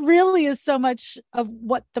 that really is so much of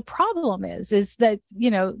what the problem is that,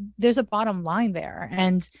 there's a bottom line there.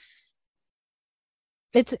 And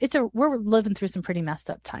we're living through some pretty messed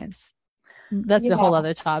up times. That's a whole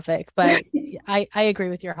other topic, but I agree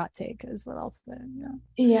with your hot take is what I'll say.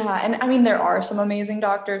 Yeah. And I mean, there are some amazing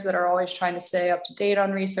doctors that are always trying to stay up to date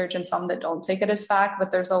on research, and some that don't take it as fact,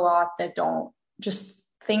 but there's a lot that don't just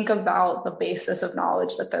think about the basis of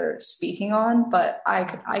knowledge that they're speaking on. But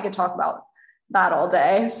I could talk about that all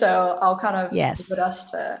day. So I'll kind of put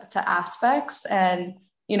us to aspects. And,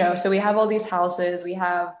 so we have all these houses, we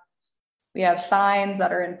have signs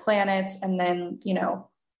that are in planets, and then,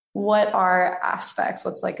 what are aspects?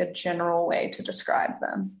 What's like a general way to describe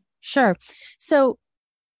them? Sure. So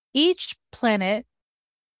each planet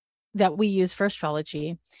that we use for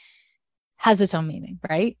astrology has its own meaning,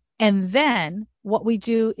 right? And then what we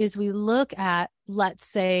do is we look at, let's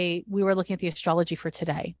say we were looking at the astrology for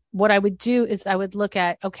today. What I would do is I would look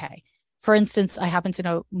at, okay, for instance, I happen to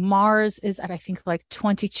know Mars is at, I think, like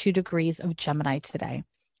 22 degrees of Gemini today.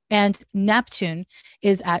 And Neptune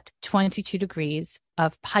is at 22 degrees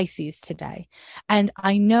of Pisces today. And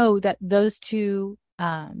I know that those two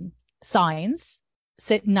signs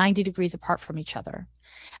sit 90 degrees apart from each other.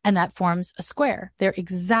 And that forms a square. They're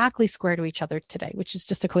exactly square to each other today, which is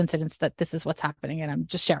just a coincidence that this is what's happening and I'm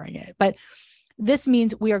just sharing it. But this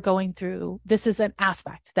means we are going through, this is an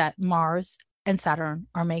aspect that Mars and Saturn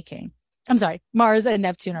are making. I'm sorry, Mars and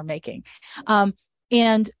Neptune are making.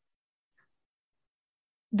 And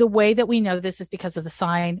the way that we know this is because of the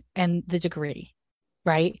sign and the degree,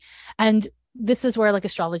 right? And this is where like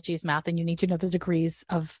astrology is math, and you need to know the degrees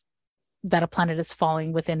of that a planet is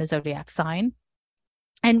falling within a zodiac sign.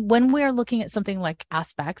 And when we're looking at something like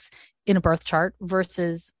aspects in a birth chart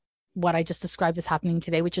versus what I just described as happening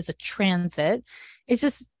today, which is a transit,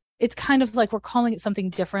 it's kind of like we're calling it something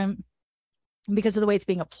different because of the way it's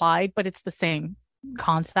being applied, but it's the same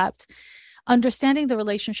concept. Understanding the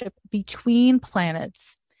relationship between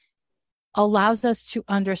planets allows us to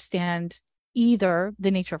understand either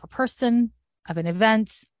the nature of a person, of an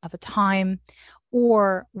event, of a time,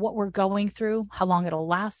 or what we're going through, how long it'll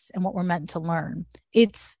last, and what we're meant to learn.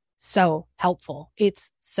 It's so helpful.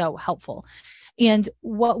 It's so helpful. And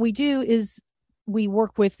what we do is we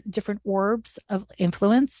work with different orbs of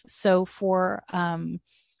influence. So for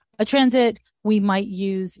a transit, we might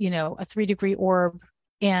use, a 3-degree orb.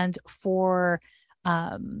 And for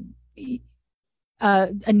a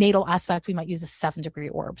natal aspect, we might use a 7-degree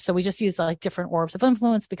orb. So we just use like different orbs of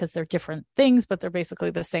influence because they're different things, but they're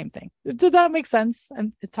basically the same thing. Did that make sense?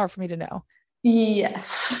 And it's hard for me to know.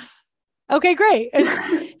 Yes. Okay, great.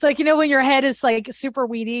 It's like, when your head is like super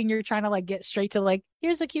weedy and you're trying to like get straight to like,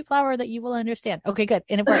 here's a cute flower that you will understand. Okay, good.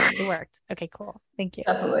 And it worked. It worked. Okay, cool. Thank you.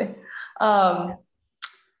 Definitely.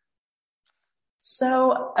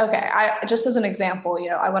 So, okay, I just as an example,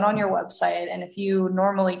 I went on your website, and if you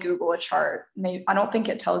normally Google a chart, I don't think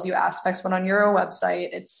it tells you aspects, but on your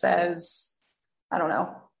website, it says, I don't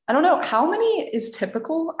know how many is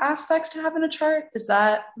typical aspects to have in a chart. Is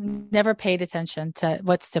that? Never paid attention to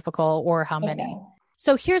what's typical or how many. Okay.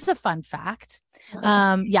 So here's a fun fact.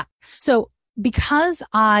 So because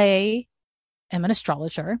I am an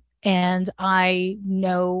astrologer and I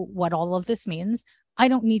know what all of this means, I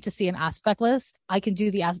don't need to see an aspect list. I can do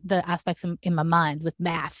the aspects in my mind with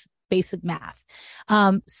math, basic math.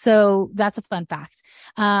 So that's a fun fact.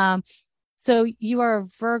 So you are a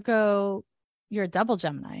Virgo, you're a double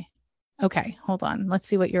Gemini. Okay, hold on. Let's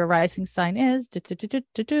see what your rising sign is.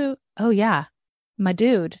 Oh yeah, my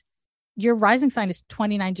dude. Your rising sign is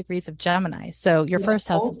 29 degrees of Gemini. So your first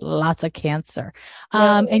house is lots of Cancer.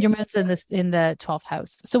 And your moon's in the 12th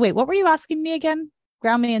house. So wait, what were you asking me again?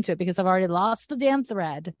 Ground me into it because I've already lost the damn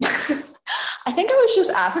thread. I think I was just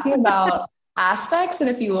asking about aspects, and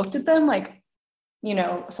if you looked at them, like,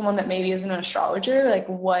 someone that maybe isn't an astrologer, like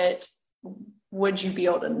what would you be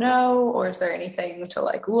able to know, or is there anything to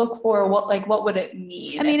like look for? What would it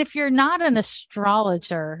mean? I mean, if you're not an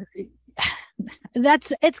astrologer,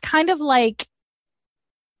 it's kind of like,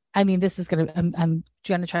 I mean, this is I'm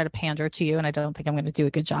going to try to pander to you, and I don't think I'm going to do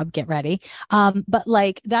a good job. Get ready. But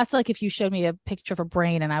like, that's like if you showed me a picture of a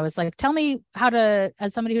brain and I was like, tell me how to,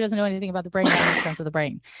 as somebody who doesn't know anything about the brain, how to make sense of the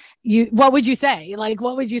brain. What would you say? Like,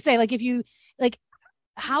 what would you say? Like, if you, like,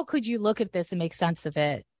 how could you look at this and make sense of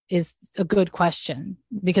it is a good question,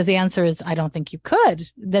 because the answer is, I don't think you could.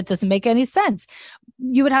 That doesn't make any sense.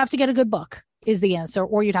 You would have to get a good book is the answer,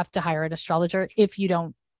 or you'd have to hire an astrologer if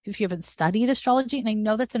you haven't studied astrology. And I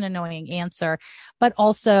know that's an annoying answer, but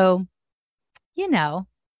also,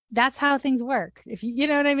 that's how things work. If you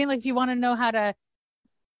know what I mean? Like if you want to know how to,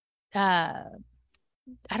 I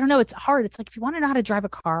don't know, it's hard. It's like, if you want to know how to drive a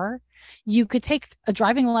car, you could take a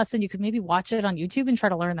driving lesson. You could maybe watch it on YouTube and try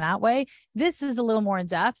to learn that way. This is a little more in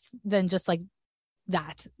depth than just like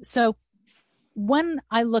that. So when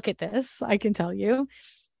I look at this, I can tell you,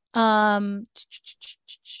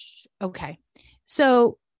 okay.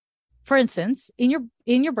 So for instance, in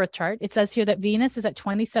your birth chart, it says here that Venus is at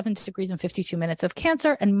 27 degrees and 52 minutes of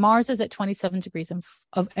Cancer, and Mars is at 27 degrees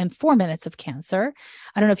and 4 minutes of Cancer.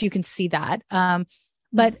 I don't know if you can see that.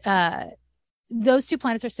 But those two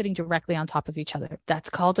planets are sitting directly on top of each other. That's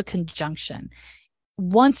called a conjunction.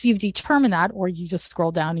 Once you've determined that, or you just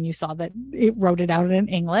scroll down and you saw that it wrote it out in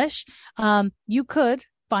English, you could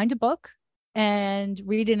find a book and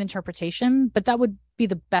read an interpretation, but that would be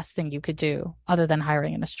the best thing you could do other than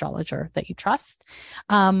hiring an astrologer that you trust.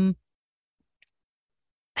 I'm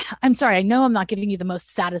sorry, I know I'm not giving you the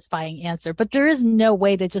most satisfying answer, but there is no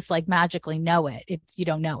way to just like magically know it if you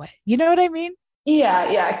don't know it. You know what I mean?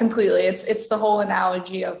 Yeah, completely. It's the whole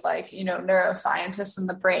analogy of like, neuroscientists and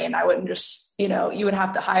the brain. I wouldn't just, you would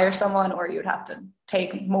have to hire someone, or you would have to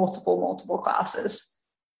take multiple classes.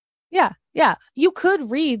 Yeah. You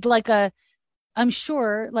could read I'm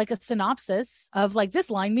sure like a synopsis of like, this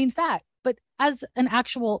line means that, but as an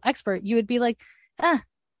actual expert, you would be like,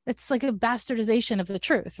 it's like a bastardization of the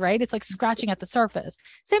truth, right? It's like scratching at the surface.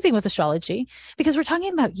 Same thing with astrology, because we're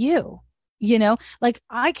talking about you. Like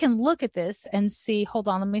I can look at this and see, hold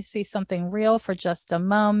on, let me see something real for just a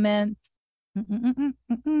moment.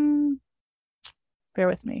 Bear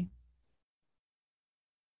with me.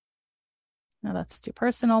 No, that's too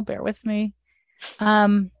personal. Bear with me.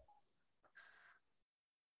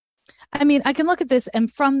 I mean, I can look at this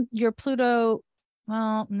and from your Pluto,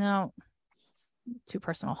 well, no, too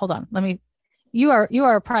personal. Hold on. You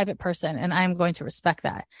are a private person and I'm going to respect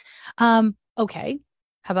that. Okay.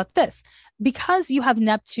 How about this? Because you have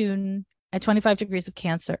Neptune at 25 degrees of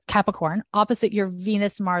Cancer, Capricorn, opposite your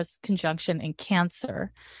Venus Mars conjunction in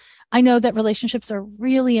Cancer, I know that relationships are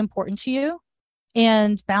really important to you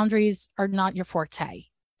and boundaries are not your forte.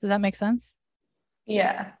 Does that make sense?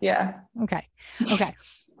 Yeah. Yeah. Okay. Okay.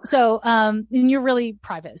 So, and you're really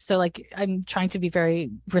private. So like, I'm trying to be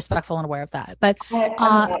very respectful and aware of that, but, I'm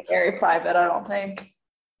not very private, I don't think.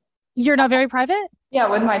 you're not very private. Yeah.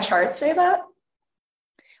 Would my chart say that?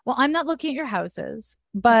 Well, I'm not looking at your houses,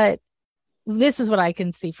 but this is what I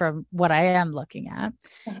can see from what I am looking at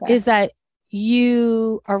Okay. is that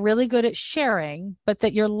you are really good at sharing, but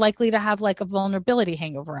that you're likely to have like a vulnerability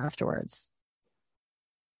hangover afterwards.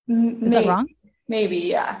 Is that wrong? Maybe.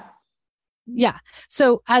 Yeah. Yeah.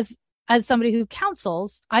 So as somebody who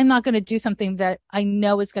counsels, I'm not going to do something that I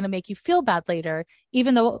know is going to make you feel bad later,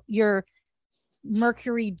 even though your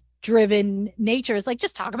Mercury driven nature is like,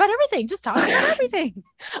 just talk about everything, just talk about everything.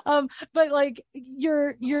 But like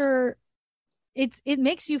it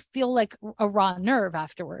makes you feel like a raw nerve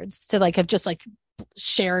afterwards to like have just like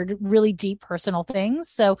shared really deep personal things.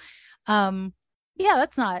 So yeah,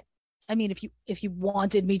 that's not, I mean, if you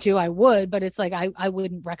wanted me to, I would, but it's like I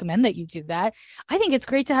wouldn't recommend that you do that. I think it's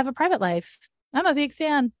great to have a private life. I'm a big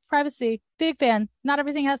fan. Privacy, big fan. Not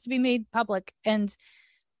everything has to be made public. And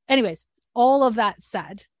anyways, all of that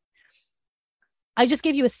said, I just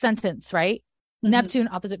gave you a sentence, right? Mm-hmm. Neptune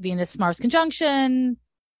opposite Venus, Mars conjunction.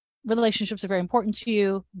 Relationships are very important to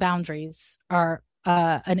you. Boundaries are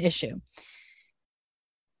an issue.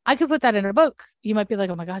 I could put that in a book. You might be like,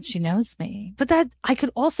 oh my God, she knows me. But that I could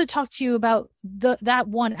also talk to you about that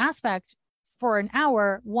one aspect for an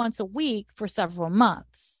hour once a week for several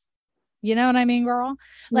months. You know what I mean, girl?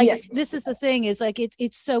 Like, yes. This is the thing is like,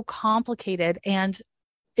 it's so complicated and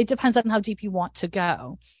it depends on how deep you want to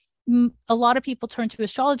go. A lot of people turn to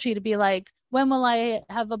astrology to be like, when will I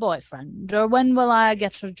have a boyfriend? Or when will I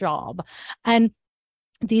get a job? And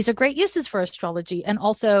these are great uses for astrology. And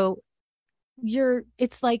also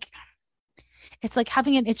it's like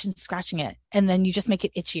having an itch and scratching it. And then you just make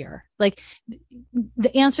it itchier. Like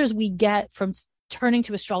the answers we get from turning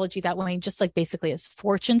to astrology that way, just like basically as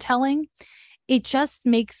fortune telling, it just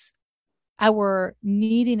makes our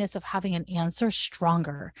neediness of having an answer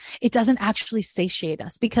stronger. It doesn't actually satiate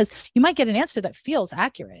us because you might get an answer that feels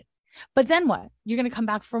accurate, but then what? You're going to come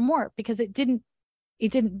back for more because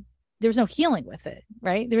there's no healing with it,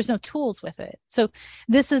 right? There's no tools with it. So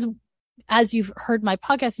this is, as you've heard my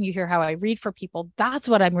podcast and you hear how I read for people, that's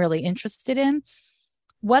what I'm really interested in.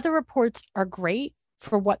 Weather reports are great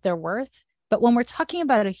for what they're worth. But when we're talking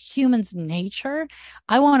about a human's nature,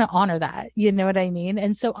 I want to honor that. You know what I mean?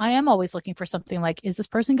 And so I am always looking for something like, is this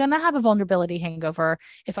person going to have a vulnerability hangover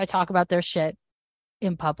if I talk about their shit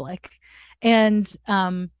in public? And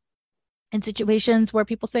in situations where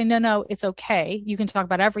people say, no, it's okay. You can talk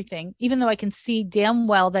about everything, even though I can see damn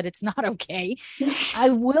well that it's not okay. I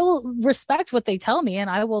will respect what they tell me and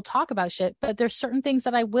I will talk about shit, but there's certain things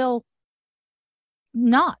that I will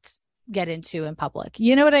not get into in public.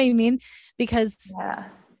 You know what I mean? Because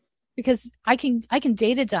I can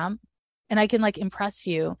data dump and I can like impress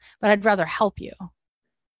you, but I'd rather help you.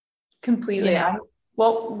 Completely. You know?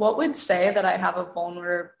 What would say that I have a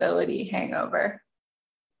vulnerability hangover?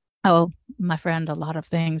 Oh, my friend, a lot of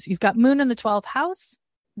things. You've got Moon in the 12th house,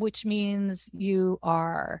 which means you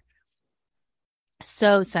are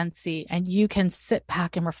so sensy and you can sit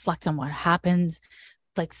back and reflect on what happened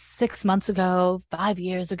like 6 months ago, 5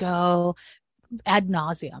 years ago, ad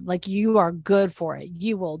nauseum. Like you are good for it.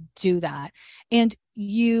 You will do that. And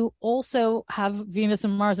you also have Venus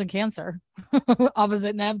and Mars in Cancer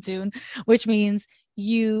opposite Neptune, which means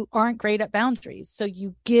you aren't great at boundaries. So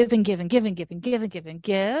you give and give and give and give and give and give and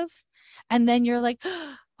give. And then you're like,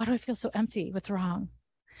 oh, why do I feel so empty? What's wrong?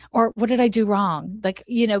 Or what did I do wrong? Like,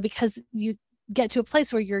 because you get to a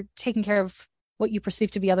place where you're taking care of what you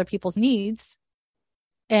perceive to be other people's needs.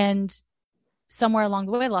 And somewhere along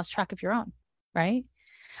the way, lost track of your own, right?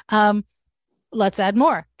 Let's add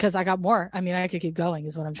more because I got more. I mean, I could keep going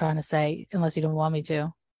is what I'm trying to say, unless you don't want me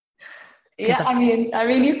to. Yeah, I mean,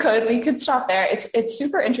 we could stop there. It's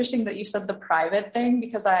super interesting that you said the private thing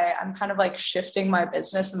because I'm kind of like shifting my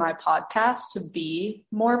business and my podcast to be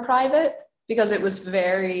more private because it was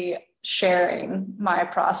very sharing my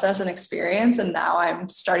process and experience. And now I'm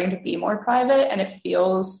starting to be more private and it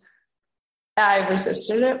feels, I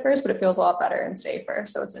resisted it at first, but it feels a lot better and safer.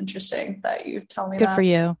 So it's interesting that you tell me that. Good for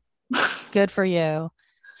you. Good for you.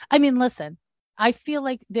 I mean, listen, I feel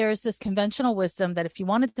like there's this conventional wisdom that if you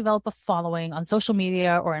want to develop a following on social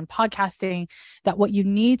media or in podcasting, that what you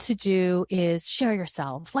need to do is share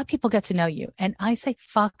yourself, let people get to know you. And I say,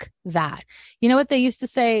 fuck that. You know what they used to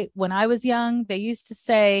say when I was young? They used to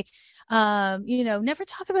say, never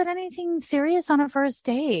talk about anything serious on a first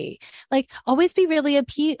date. Like, always be really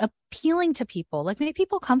appealing to people, like make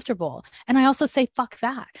people comfortable. And I also say, fuck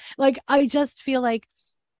that. Like, I just feel like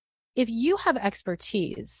if you have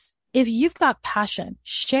expertise, if you've got passion,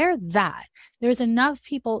 share that. There's enough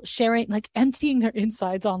people sharing, like emptying their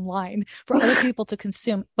insides online for other people to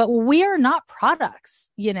consume. But we are not products,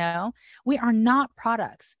 we are not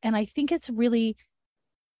products. And I think it's really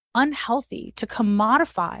unhealthy to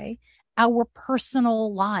commodify our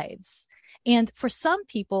personal lives. And for some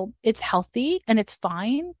people, it's healthy and it's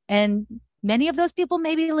fine. And many of those people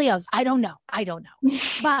may be Leos. I don't know.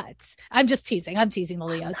 But I'm just teasing. I'm teasing the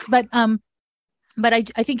Leos. But I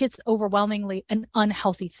think it's overwhelmingly an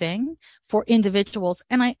unhealthy thing for individuals.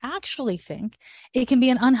 And I actually think it can be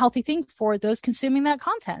an unhealthy thing for those consuming that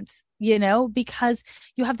content, because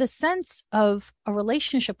you have the sense of a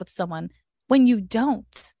relationship with someone when you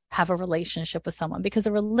don't have a relationship with someone, because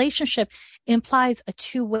a relationship implies a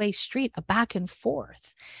two-way street, a back and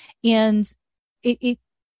forth. And it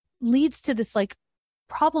leads to this like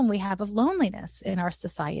problem we have of loneliness in our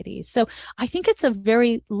society. So I think it's a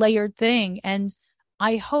very layered thing. And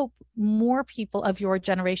I hope more people of your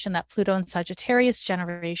generation, that Pluto and Sagittarius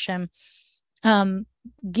generation,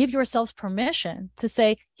 give yourselves permission to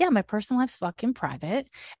say, yeah, my personal life's fucking private.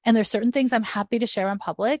 And there's certain things I'm happy to share in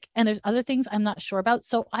public. And there's other things I'm not sure about.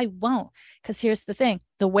 So I won't, because here's the thing,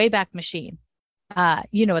 the Wayback Machine,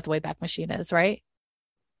 you know what the Wayback Machine is, right?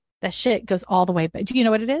 That shit goes all the way back. Do you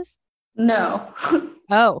know what it is? No.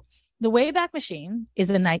 Oh, the Wayback Machine is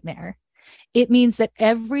a nightmare. It means that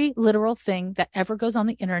every literal thing that ever goes on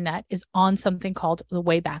the internet is on something called the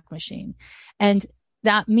Wayback Machine. And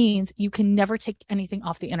that means you can never take anything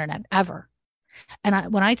off the internet ever.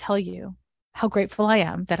 And when I tell you how grateful I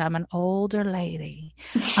am that I'm an older lady,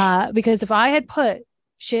 because if I had put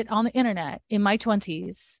shit on the internet in my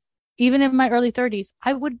 20s, even in my early 30s,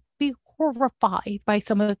 I would be horrified by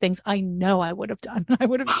some of the things I know I would have done. I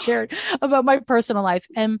would have shared about my personal life.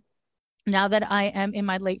 And now that I am in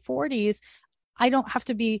my late 40s, I don't have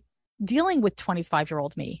to be dealing with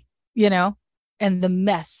 25-year-old me, and the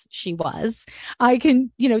mess she was. I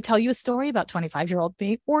can, tell you a story about 25-year-old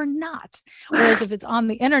me or not. Whereas if it's on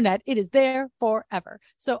the internet, it is there forever.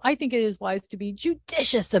 So I think it is wise to be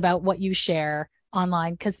judicious about what you share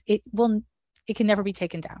online, because it can never be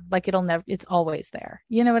taken down. Like it's always there.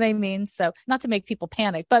 You know what I mean? So not to make people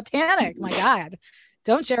panic, but panic, my God,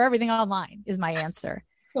 don't share everything online is my answer.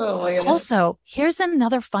 Oh my goodness. Also, here's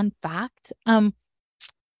another fun fact.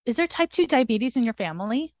 Is there type 2 diabetes in your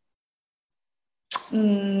family?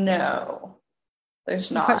 No,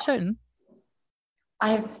 there's not. You quite shouldn't.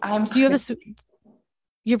 I'm. Do you have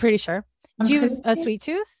you're pretty sure. Do you have a sweet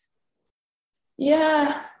tooth?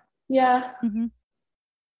 Yeah. Mm-hmm.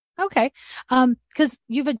 Okay. Because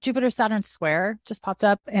you have a Jupiter Saturn square just popped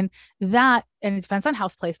up, and it depends on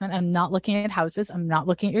house placement. I'm not looking at houses. I'm not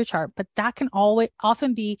looking at your chart, but that can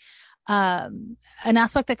often be an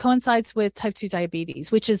aspect that coincides with type 2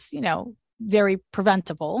 diabetes, which is, very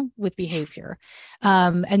preventable with behavior.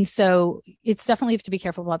 And so it's definitely have to be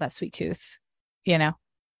careful about that sweet tooth,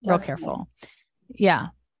 real careful. Yeah.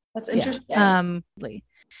 That's interesting. Yeah.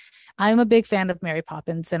 I'm a big fan of Mary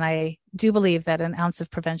Poppins, and I do believe that an ounce of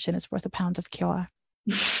prevention is worth a pound of cure.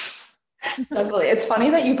 Definitely. It's funny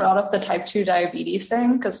that you brought up the type 2 diabetes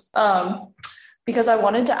thing, because I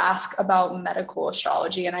wanted to ask about medical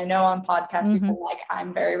astrology. And I know on podcasts, people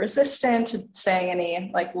I'm very resistant to saying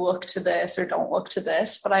any look to this or don't look to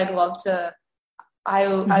this, but I'd love to, I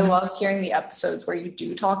love hearing the episodes where you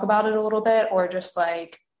do talk about it a little bit, or just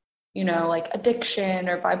addiction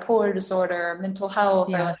or bipolar disorder, or mental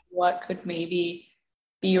health, or what could maybe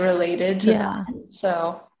be related to that.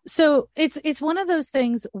 So it's one of those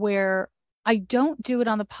things where I don't do it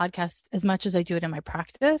on the podcast as much as I do it in my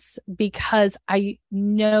practice, because I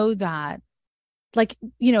know that, at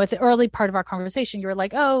the early part of our conversation, you were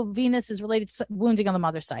like, oh, Venus is related to wounding on the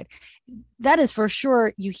mother's side. That is for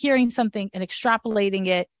sure you hearing something and extrapolating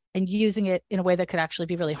it and using it in a way that could actually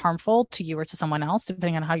be really harmful to you or to someone else,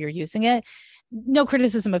 depending on how you're using it. No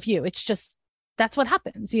criticism of you. It's just, that's what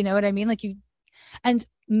happens. You know what I mean? And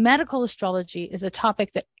medical astrology is a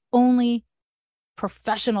topic that only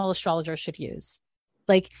professional astrologers should use.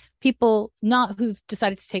 People not who've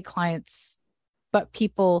decided to take clients, but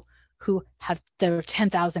people who have their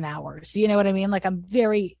 10,000 hours. You know what I mean? I'm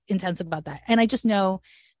very intense about that. And I just know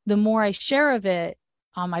the more I share of it,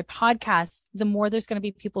 on my podcast, the more there's going to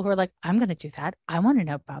be people who are like, I'm going to do that. I want to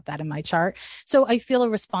know about that in my chart. So I feel a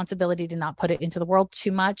responsibility to not put it into the world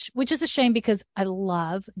too much, which is a shame because I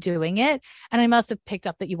love doing it. And I must have picked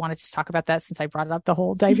up that you wanted to talk about that since I brought up the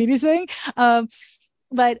whole diabetes thing.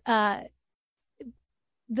 But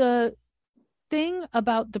the thing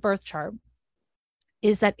about the birth chart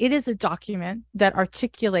is that it is a document that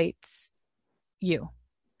articulates you.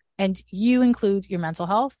 And you include your mental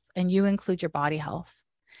health and you include your body health.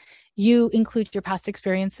 You include your past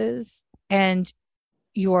experiences and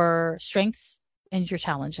your strengths and your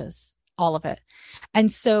challenges, all of it.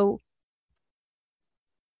 And so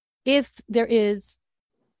if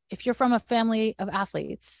you're from a family of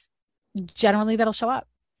athletes, generally that'll show up.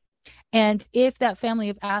 And if that family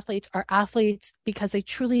of athletes are athletes because they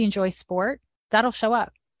truly enjoy sport, that'll show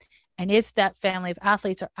up. And if that family of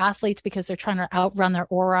athletes are athletes because they're trying to outrun their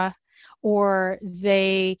aura, or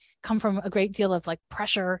they come from a great deal of like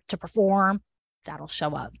pressure to perform, that'll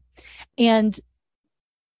show up. And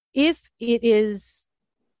if it is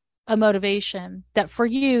a motivation that for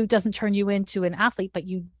you doesn't turn you into an athlete, but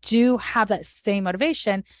you do have that same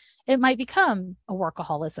motivation, it might become a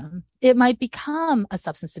workaholism. It might become a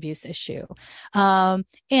substance abuse issue.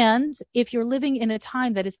 And if you're living in a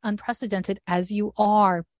time that is unprecedented as you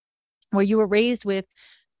are, where you were raised with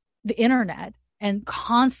the internet and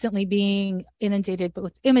constantly being inundated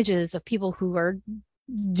with images of people who are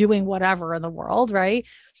doing whatever in the world, right?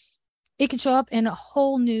 It can show up in a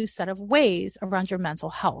whole new set of ways around your mental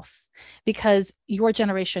health, because your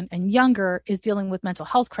generation and younger is dealing with mental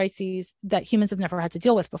health crises that humans have never had to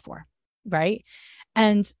deal with before, right?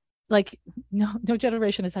 And like no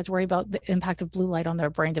generation has had to worry about the impact of blue light on their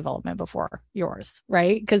brain development before yours,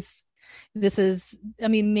 right? Because this is, I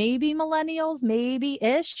mean, maybe millennials,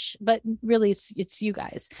 maybe-ish, but really it's you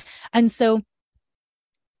guys. And so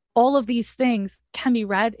all of these things can be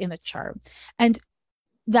read in the chart. And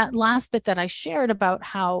that last bit that I shared about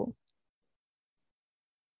how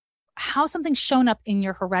something's shown up in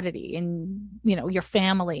your heredity, in, your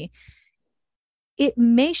family, it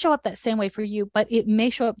may show up that same way for you, but it may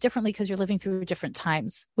show up differently because you're living through different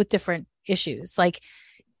times with different issues. Like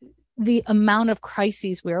the amount of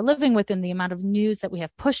crises we are living with and the amount of news that we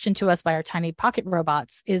have pushed into us by our tiny pocket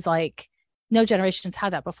robots is like no generation's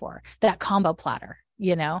had that before, that combo platter,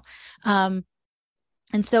 And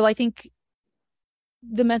so I think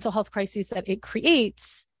the mental health crises that it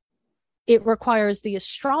creates, it requires the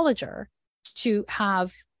astrologer to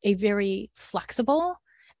have a very flexible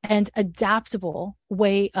and adaptable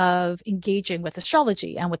way of engaging with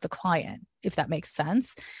astrology and with the client, if that makes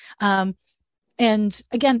sense. And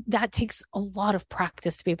again, that takes a lot of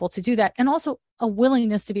practice to be able to do that. And also a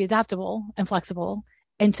willingness to be adaptable and flexible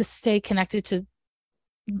and to stay connected to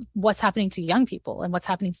what's happening to young people and what's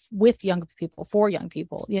happening with young people, for young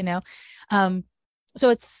people, So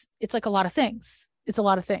it's like a lot of things. It's a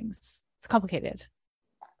lot of things. It's complicated.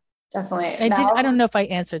 Definitely. I don't know if I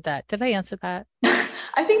answered that. Did I answer that?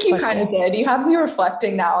 I think you kind of did. You have me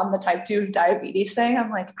reflecting now on the type 2 diabetes thing. I'm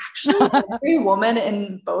like, actually, every woman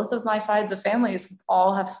in both of my sides of families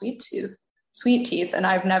all have sweet teeth. And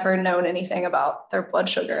I've never known anything about their blood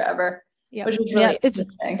sugar ever. Yeah. Which is really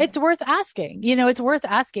it's worth asking, it's worth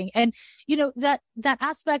asking. And, that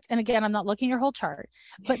aspect, and again, I'm not looking at your whole chart,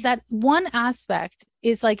 but that one aspect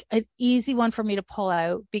is like an easy one for me to pull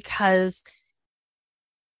out because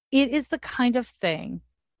it is the kind of thing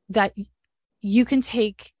that you can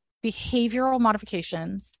take behavioral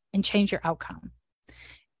modifications and change your outcome,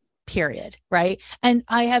 period. Right. And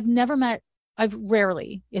I've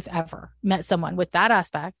rarely, if ever, met someone with that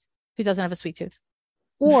aspect who doesn't have a sweet tooth,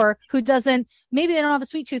 or who maybe they don't have a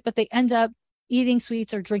sweet tooth, but they end up eating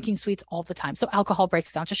sweets or drinking sweets all the time. So alcohol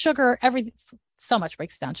breaks down to sugar, so much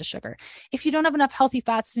breaks down to sugar. If you don't have enough healthy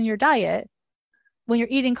fats in your diet, when you're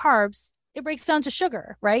eating carbs, it breaks down to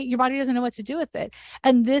sugar, right? Your body doesn't know what to do with it.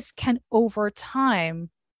 And this can over time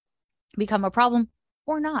become a problem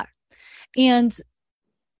or not. And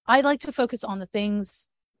I like to focus on the things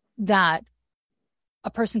that a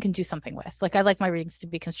person can do something with. Like I like my readings to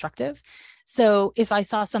be constructive. So if I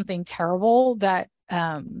saw something terrible that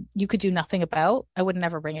you could do nothing about, I would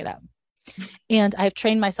never bring it up. And I've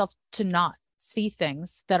trained myself to not see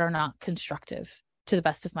things that are not constructive to the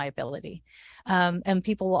best of my ability. And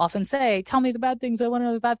people will often say, tell me the bad things. I want to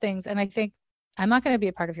know the bad things. And I think I'm not going to be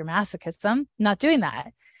a part of your masochism. Not doing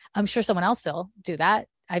that. I'm sure someone else will do that.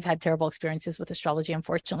 I've had terrible experiences with astrology,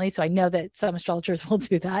 unfortunately. So I know that some astrologers will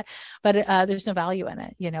do that, but there's no value in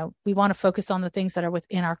it. We want to focus on the things that are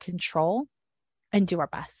within our control and do our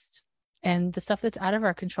best. And the stuff that's out of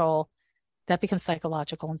our control, that becomes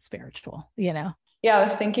psychological and spiritual, Yeah, I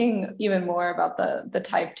was thinking even more about the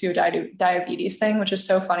type 2 diabetes thing, which is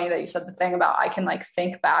so funny that you said the thing about I can like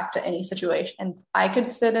think back to any situation, and I could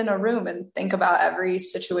sit in a room and think about every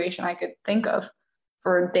situation I could think of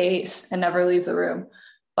for days and never leave the room.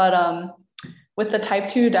 But with the type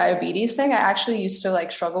 2 diabetes thing, I actually used to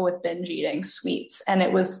like struggle with binge eating sweets, and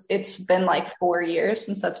it's been like 4 years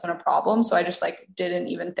since that's been a problem. So I just like didn't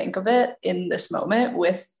even think of it in this moment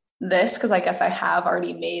with this, because I guess I have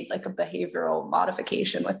already made like a behavioral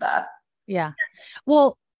modification with that. Yeah.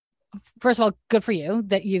 Well, first of all, good for you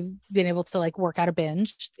that you've been able to like work out a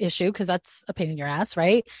binge issue, because that's a pain in your ass,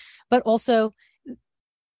 right? But also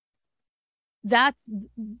that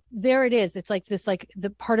there it is. It's like this, like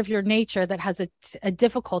the part of your nature that has a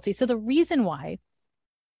difficulty. So the reason why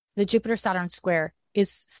the Jupiter Saturn square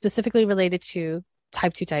is specifically related to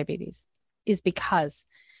type 2 diabetes is because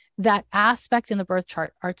that aspect in the birth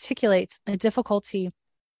chart articulates a difficulty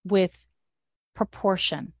with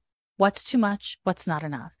proportion. What's too much? What's not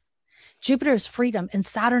enough? Jupiter is freedom and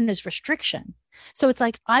Saturn is restriction. So it's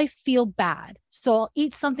like, I feel bad, so I'll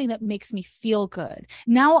eat something that makes me feel good.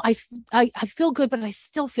 Now I feel good, but I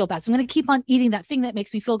still feel bad. So I'm going to keep on eating that thing that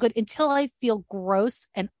makes me feel good until I feel gross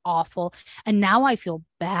and awful. And now I feel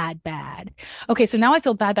bad. Okay, so now I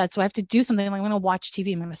feel bad. So I have to do something. I'm going to watch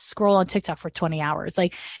TV. I'm going to scroll on TikTok for 20 hours.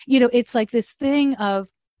 Like, it's like this thing of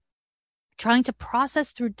trying to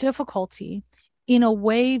process through difficulty in a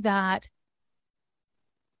way that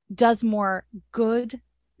does more good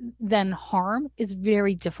than harm is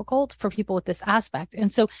very difficult for people with this aspect.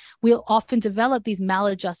 And so we'll often develop these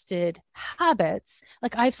maladjusted habits.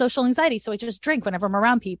 Like I have social anxiety, so I just drink whenever I'm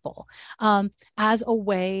around people, as a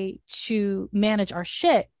way to manage our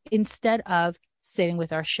shit instead of sitting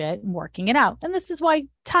with our shit and working it out. And this is why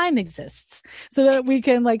time exists, so that we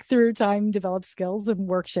can like through time develop skills and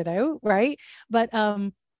work shit out, right? But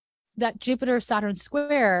that Jupiter Saturn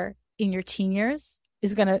square in your teen years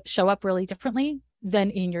is going to show up really differently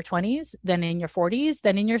than in your 20s, than in your 40s,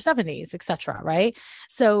 than in your 70s, etc. Right?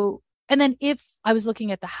 So, and then if I was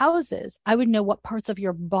looking at the houses, I would know what parts of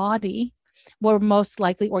your body were most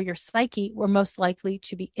likely, or your psyche were most likely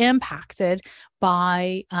to be impacted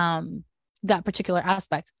by that particular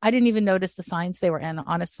aspect. I didn't even notice the signs they were in,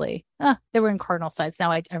 honestly. They were in cardinal signs.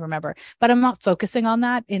 Now I remember, but I'm not focusing on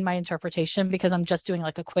that in my interpretation because I'm just doing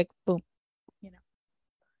like a quick boom,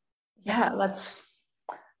 Yeah, that's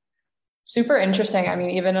super interesting. I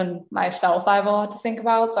mean, even in myself, I have a lot to think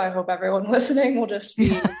about. So I hope everyone listening will just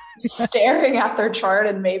be staring at their chart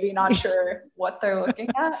and maybe not sure what they're looking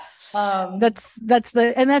at. That's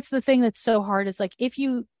the thing that's so hard is like, if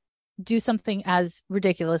you do something as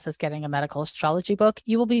ridiculous as getting a medical astrology book,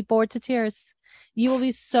 you will be bored to tears. You will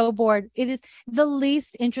be so bored. It is the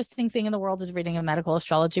least interesting thing in the world is reading a medical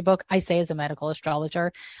astrology book. I say as a medical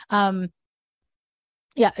astrologer.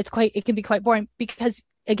 Yeah, it can be quite boring because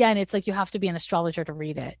again, it's like you have to be an astrologer to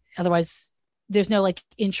read it. Otherwise, there's no like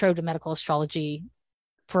intro to medical astrology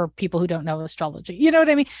for people who don't know astrology. You know what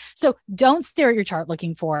I mean? So don't stare at your chart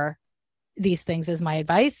looking for these things is my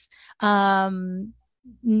advice.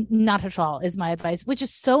 Not at all is my advice, which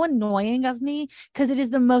is so annoying of me because it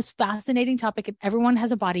is the most fascinating topic and everyone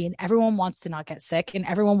has a body and everyone wants to not get sick and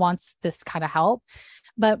everyone wants this kind of help.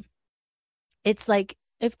 But it's like,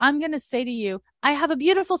 if I'm going to say to you, I have a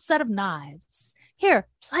beautiful set of knives. Here,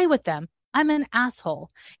 play with them. I'm an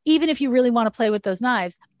asshole. Even if you really want to play with those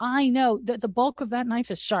knives, I know that the bulk of that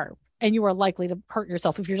knife is sharp and you are likely to hurt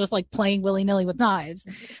yourself if you're just like playing willy-nilly with knives.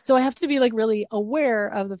 So I have to be like really aware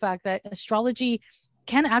of the fact that astrology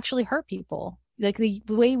can actually hurt people. Like the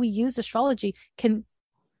way we use astrology can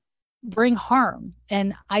bring harm.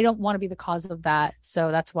 And I don't want to be the cause of that.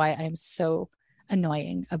 So that's why I am so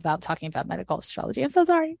annoying about talking about medical astrology. I'm so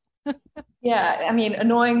sorry. Yeah, I mean,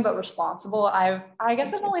 annoying but responsible. I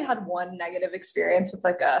guess I've only had one negative experience with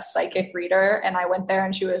like a psychic reader, and I went there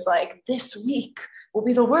and she was like, "This week will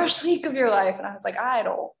be the worst week of your life," and I was like,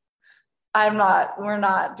 we're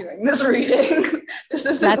not doing this reading. This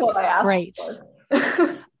isn't what I asked great.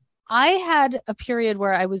 for. I had a period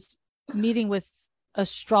where I was meeting with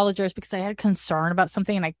astrologers because I had concern about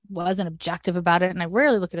something and I wasn't objective about it. And I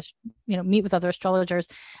rarely look at, meet with other astrologers,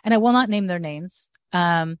 and I will not name their names.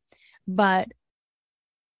 But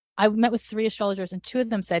I met with 3 astrologers and 2 of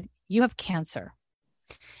them said, you have cancer.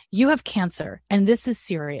 You have cancer and this is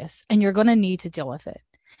serious and you're going to need to deal with it.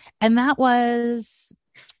 And that was,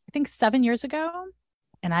 I think 7 years ago.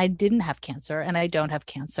 And I didn't have cancer and I don't have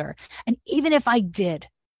cancer. And even if I did,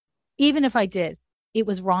 it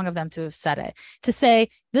was wrong of them to have said it. To say,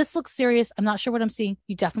 this looks serious. I'm not sure what I'm seeing.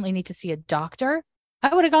 You definitely need to see a doctor.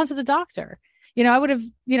 I would have gone to the doctor. I would have,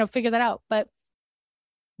 figured that out. But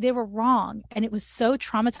they were wrong. And it was so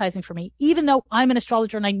traumatizing for me, even though I'm an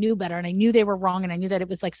astrologer and I knew better and I knew they were wrong. And I knew that it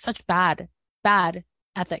was like such bad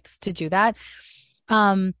ethics to do that.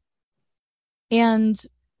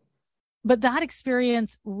 But that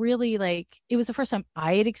experience really, like, it was the first time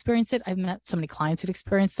I had experienced it. I've met so many clients who've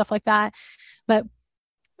experienced stuff like that. But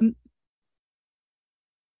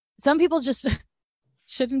some people just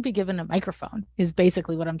shouldn't be given a microphone is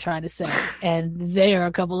basically what I'm trying to say. And there are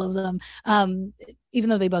a couple of them, even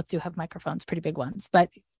though they both do have microphones, pretty big ones,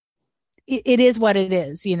 but it is what it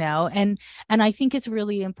is, you know? And I think it's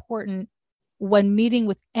really important when meeting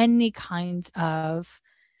with any kind of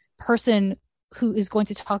person who is going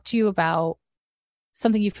to talk to you about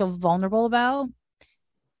something you feel vulnerable about,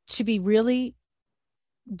 to be really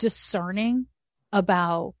discerning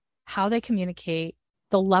about how they communicate,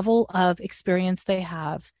 the level of experience they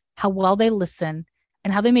have, how well they listen,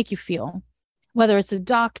 and how they make you feel. Whether it's a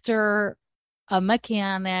doctor, a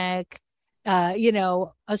mechanic,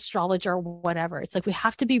 astrologer, whatever. It's like we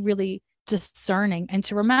have to be really discerning and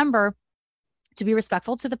to remember to be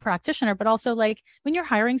respectful to the practitioner, but also, like, when you're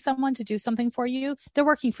hiring someone to do something for you, they're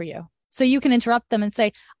working for you. So you can interrupt them and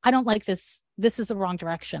say, I don't like this. This is the wrong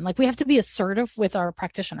direction. Like, we have to be assertive with our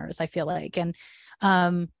practitioners, I feel like. And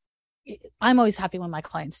I'm always happy when my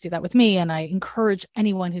clients do that with me. And I encourage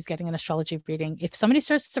anyone who's getting an astrology reading, if somebody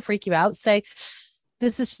starts to freak you out, say,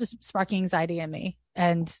 this is just sparking anxiety in me,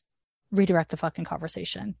 and redirect the fucking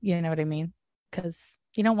conversation. You know what I mean? Because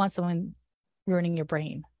you don't want someone ruining your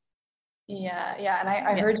brain. Yeah. And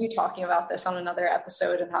I heard you talking about this on another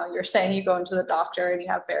episode, and how you're saying you go into the doctor and you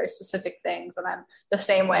have very specific things. And I'm the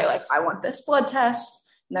same way. Like, I want this blood test.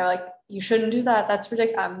 And they're like, you shouldn't do that. That's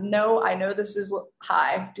ridiculous. No, I know this is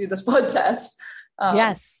high. Do this blood test.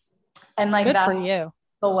 Yes. And like, good that's for you.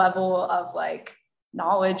 The level of like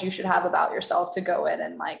knowledge you should have about yourself to go in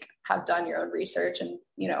and like have done your own research. And,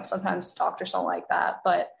 sometimes doctors don't like that,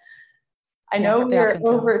 but I know we're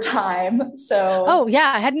over time. So. Oh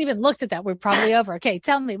yeah. I hadn't even looked at that. We're probably over. Okay.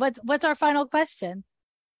 Tell me what's our final question?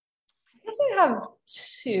 I guess I have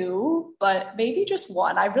two, but maybe just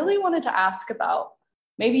one. I really wanted to ask about,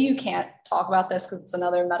 maybe you can't talk about this because it's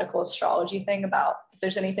another medical astrology thing, about if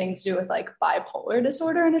there's anything to do with like bipolar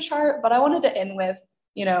disorder in a chart, but I wanted to end with,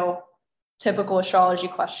 typical astrology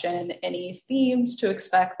question, any themes to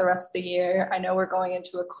expect the rest of the year? I know we're going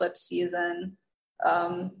into eclipse season.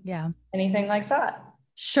 Anything like that?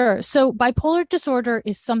 Sure. So bipolar disorder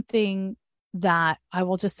is something that I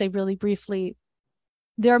will just say really briefly.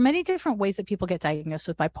 There are many different ways that people get diagnosed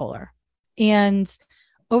with bipolar. And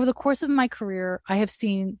over the course of my career, I have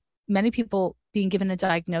seen many people being given a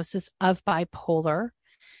diagnosis of bipolar,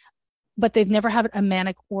 but they've never had a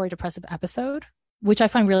manic or a depressive episode, which I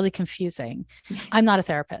find really confusing. I'm not a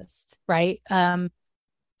therapist, right?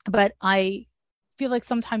 But I feel like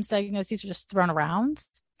sometimes diagnoses are just thrown around.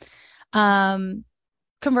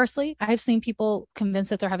 Conversely, I have seen people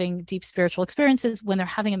convinced that they're having deep spiritual experiences when they're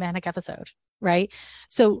having a manic episode, right?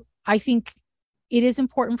 So I think it is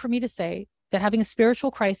important for me to say that having a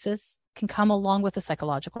spiritual crisis can come along with a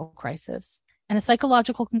psychological crisis. And a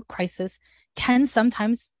psychological crisis can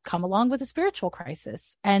sometimes come along with a spiritual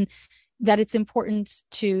crisis. And that it's important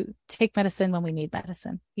to take medicine when we need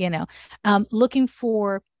medicine, looking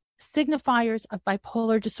for signifiers of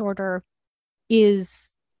bipolar disorder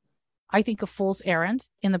is, I think, a fool's errand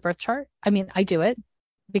in the birth chart. I mean, I do it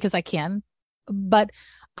because I can, but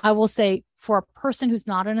I will say, for a person who's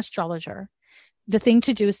not an astrologer, the thing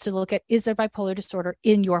to do is to look at, is there bipolar disorder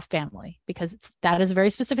in your family? Because that is a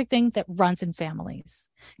very specific thing that runs in families.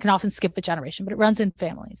 Can often skip a generation, but it runs in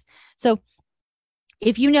families. So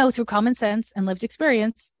if you know through common sense and lived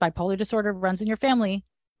experience, bipolar disorder runs in your family,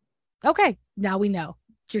 okay, now we know.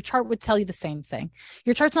 Your chart would tell you the same thing.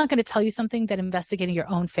 Your chart's not going to tell you something that investigating your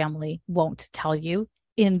own family won't tell you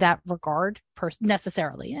in that regard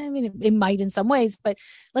necessarily. I mean, it might in some ways, but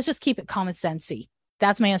let's just keep it common sensey.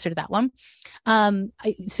 That's my answer to that one.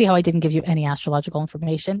 I see how I didn't give you any astrological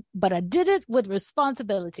information, but I did it with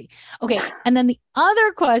responsibility. Okay. And then the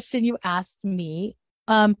other question you asked me,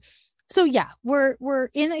 so yeah, we're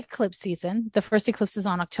in eclipse season. The first eclipse is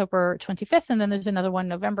on October 25th, and then there's another one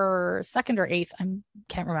November 2nd or 8th. I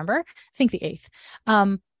can't remember. I think the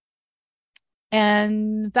 8th.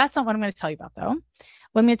 And that's not what I'm going to tell you about, though.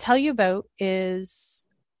 What I'm going to tell you about is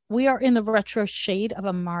we are in the retro shade of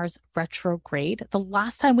a Mars retrograde. The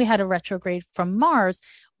last time we had a retrograde from Mars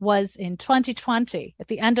was in 2020, at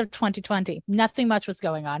the end of 2020. Nothing much was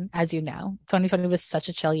going on, as you know. 2020 was such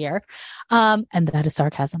a chill year. And that is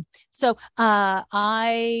sarcasm. So Mars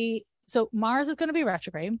is going to be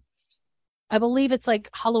retrograde. I believe it's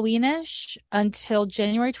like Halloweenish until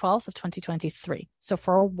January 12th of 2023. So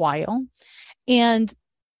for a while. And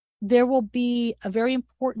there will be a very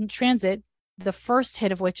important transit, the first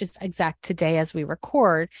hit of which is exact today as we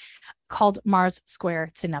record, called Mars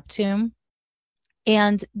Square to Neptune.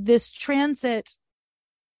 And this transit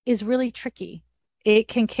is really tricky. It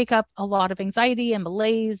can kick up a lot of anxiety and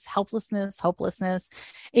malaise, helplessness, hopelessness.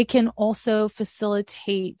 It can also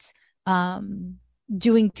facilitate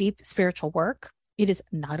doing deep spiritual work. It is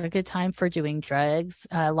not a good time for doing drugs.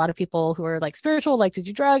 A lot of people who are like spiritual like to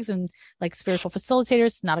do drugs, and like spiritual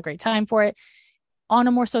facilitators, not a great time for it. On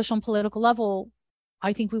a more social and political level,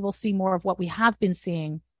 I think we will see more of what we have been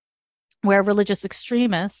seeing, where religious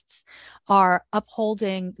extremists are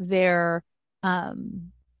upholding their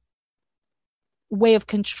way of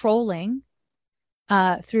controlling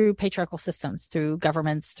through patriarchal systems, through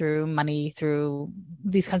governments, through money, through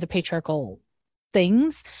these kinds of patriarchal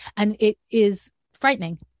things. And it is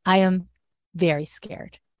frightening. I am very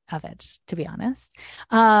scared of it, to be honest.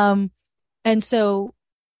 And so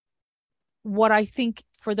what I think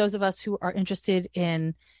for those of us who are interested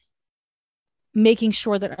in making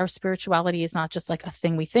sure that our spirituality is not just like a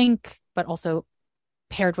thing we think, but also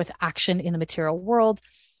paired with action in the material world,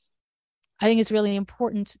 I think it's really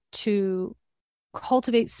important to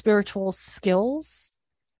cultivate spiritual skills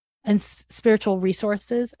and spiritual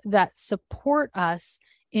resources that support us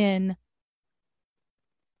in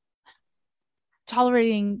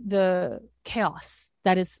tolerating the chaos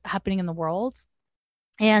that is happening in the world.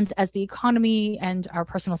 And as the economy and our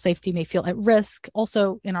personal safety may feel at risk,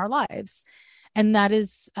 also in our lives. And that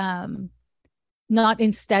is not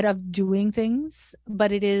instead of doing things,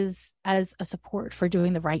 but it is as a support for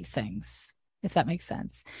doing the right things, if that makes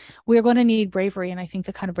sense. We're going to need bravery. And I think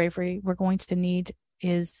the kind of bravery we're going to need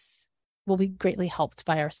will be greatly helped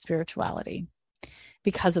by our spirituality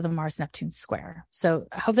because of the Mars-Neptune square. So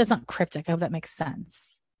I hope that's not cryptic. I hope that makes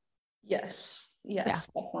sense. Yes,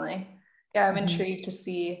 definitely. Yeah, I'm intrigued to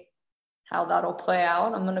see how that'll play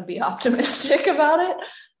out. I'm going to be optimistic about it.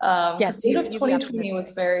 Yes, 2020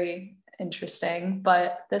 was very interesting,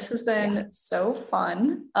 but this has been so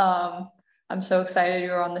fun. I'm so excited you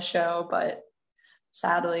were on the show, but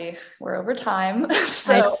sadly we're over time.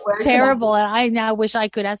 So it's terrible. And I now wish I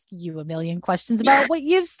could ask you a million questions about what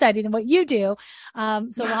you've studied and what you do. So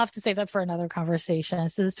we'll have to save that for another conversation.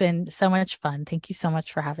 So it's been so much fun. Thank you so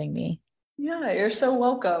much for having me. Yeah, you're so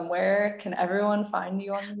welcome. Where can everyone find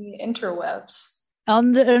you on the interwebs?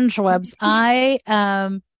 On the interwebs,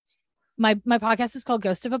 my podcast is called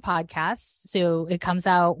Ghost of a Podcast. So it comes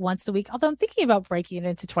out once a week, although I'm thinking about breaking it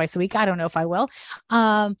into twice a week. I don't know if I will.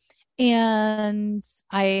 And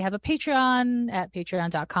I have a Patreon at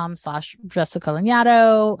patreon.com/Jessica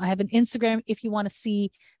Lanyadoo. I have an Instagram if you want to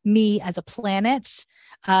see me as a planet,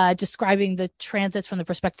 describing the transits from the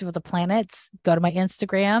perspective of the planets. Go to my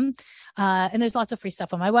Instagram. And there's lots of free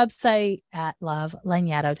stuff on my website at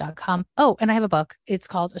lovelanyadoo.com. Oh, and I have a book. It's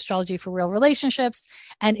called Astrology for Real Relationships.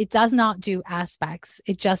 And it does not do aspects.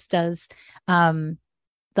 It just does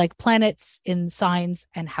like planets in signs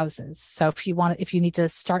and houses. So if you want to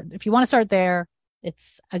start there,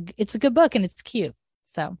 it's a good book and it's cute.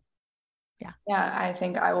 So yeah, I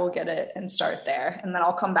think I will get it and start there, and then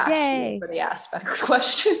I'll come back to you for the aspects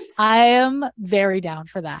questions. I am very down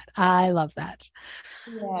for that. I love that.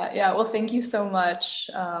 Yeah. Well, thank you so much.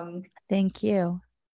 Thank you.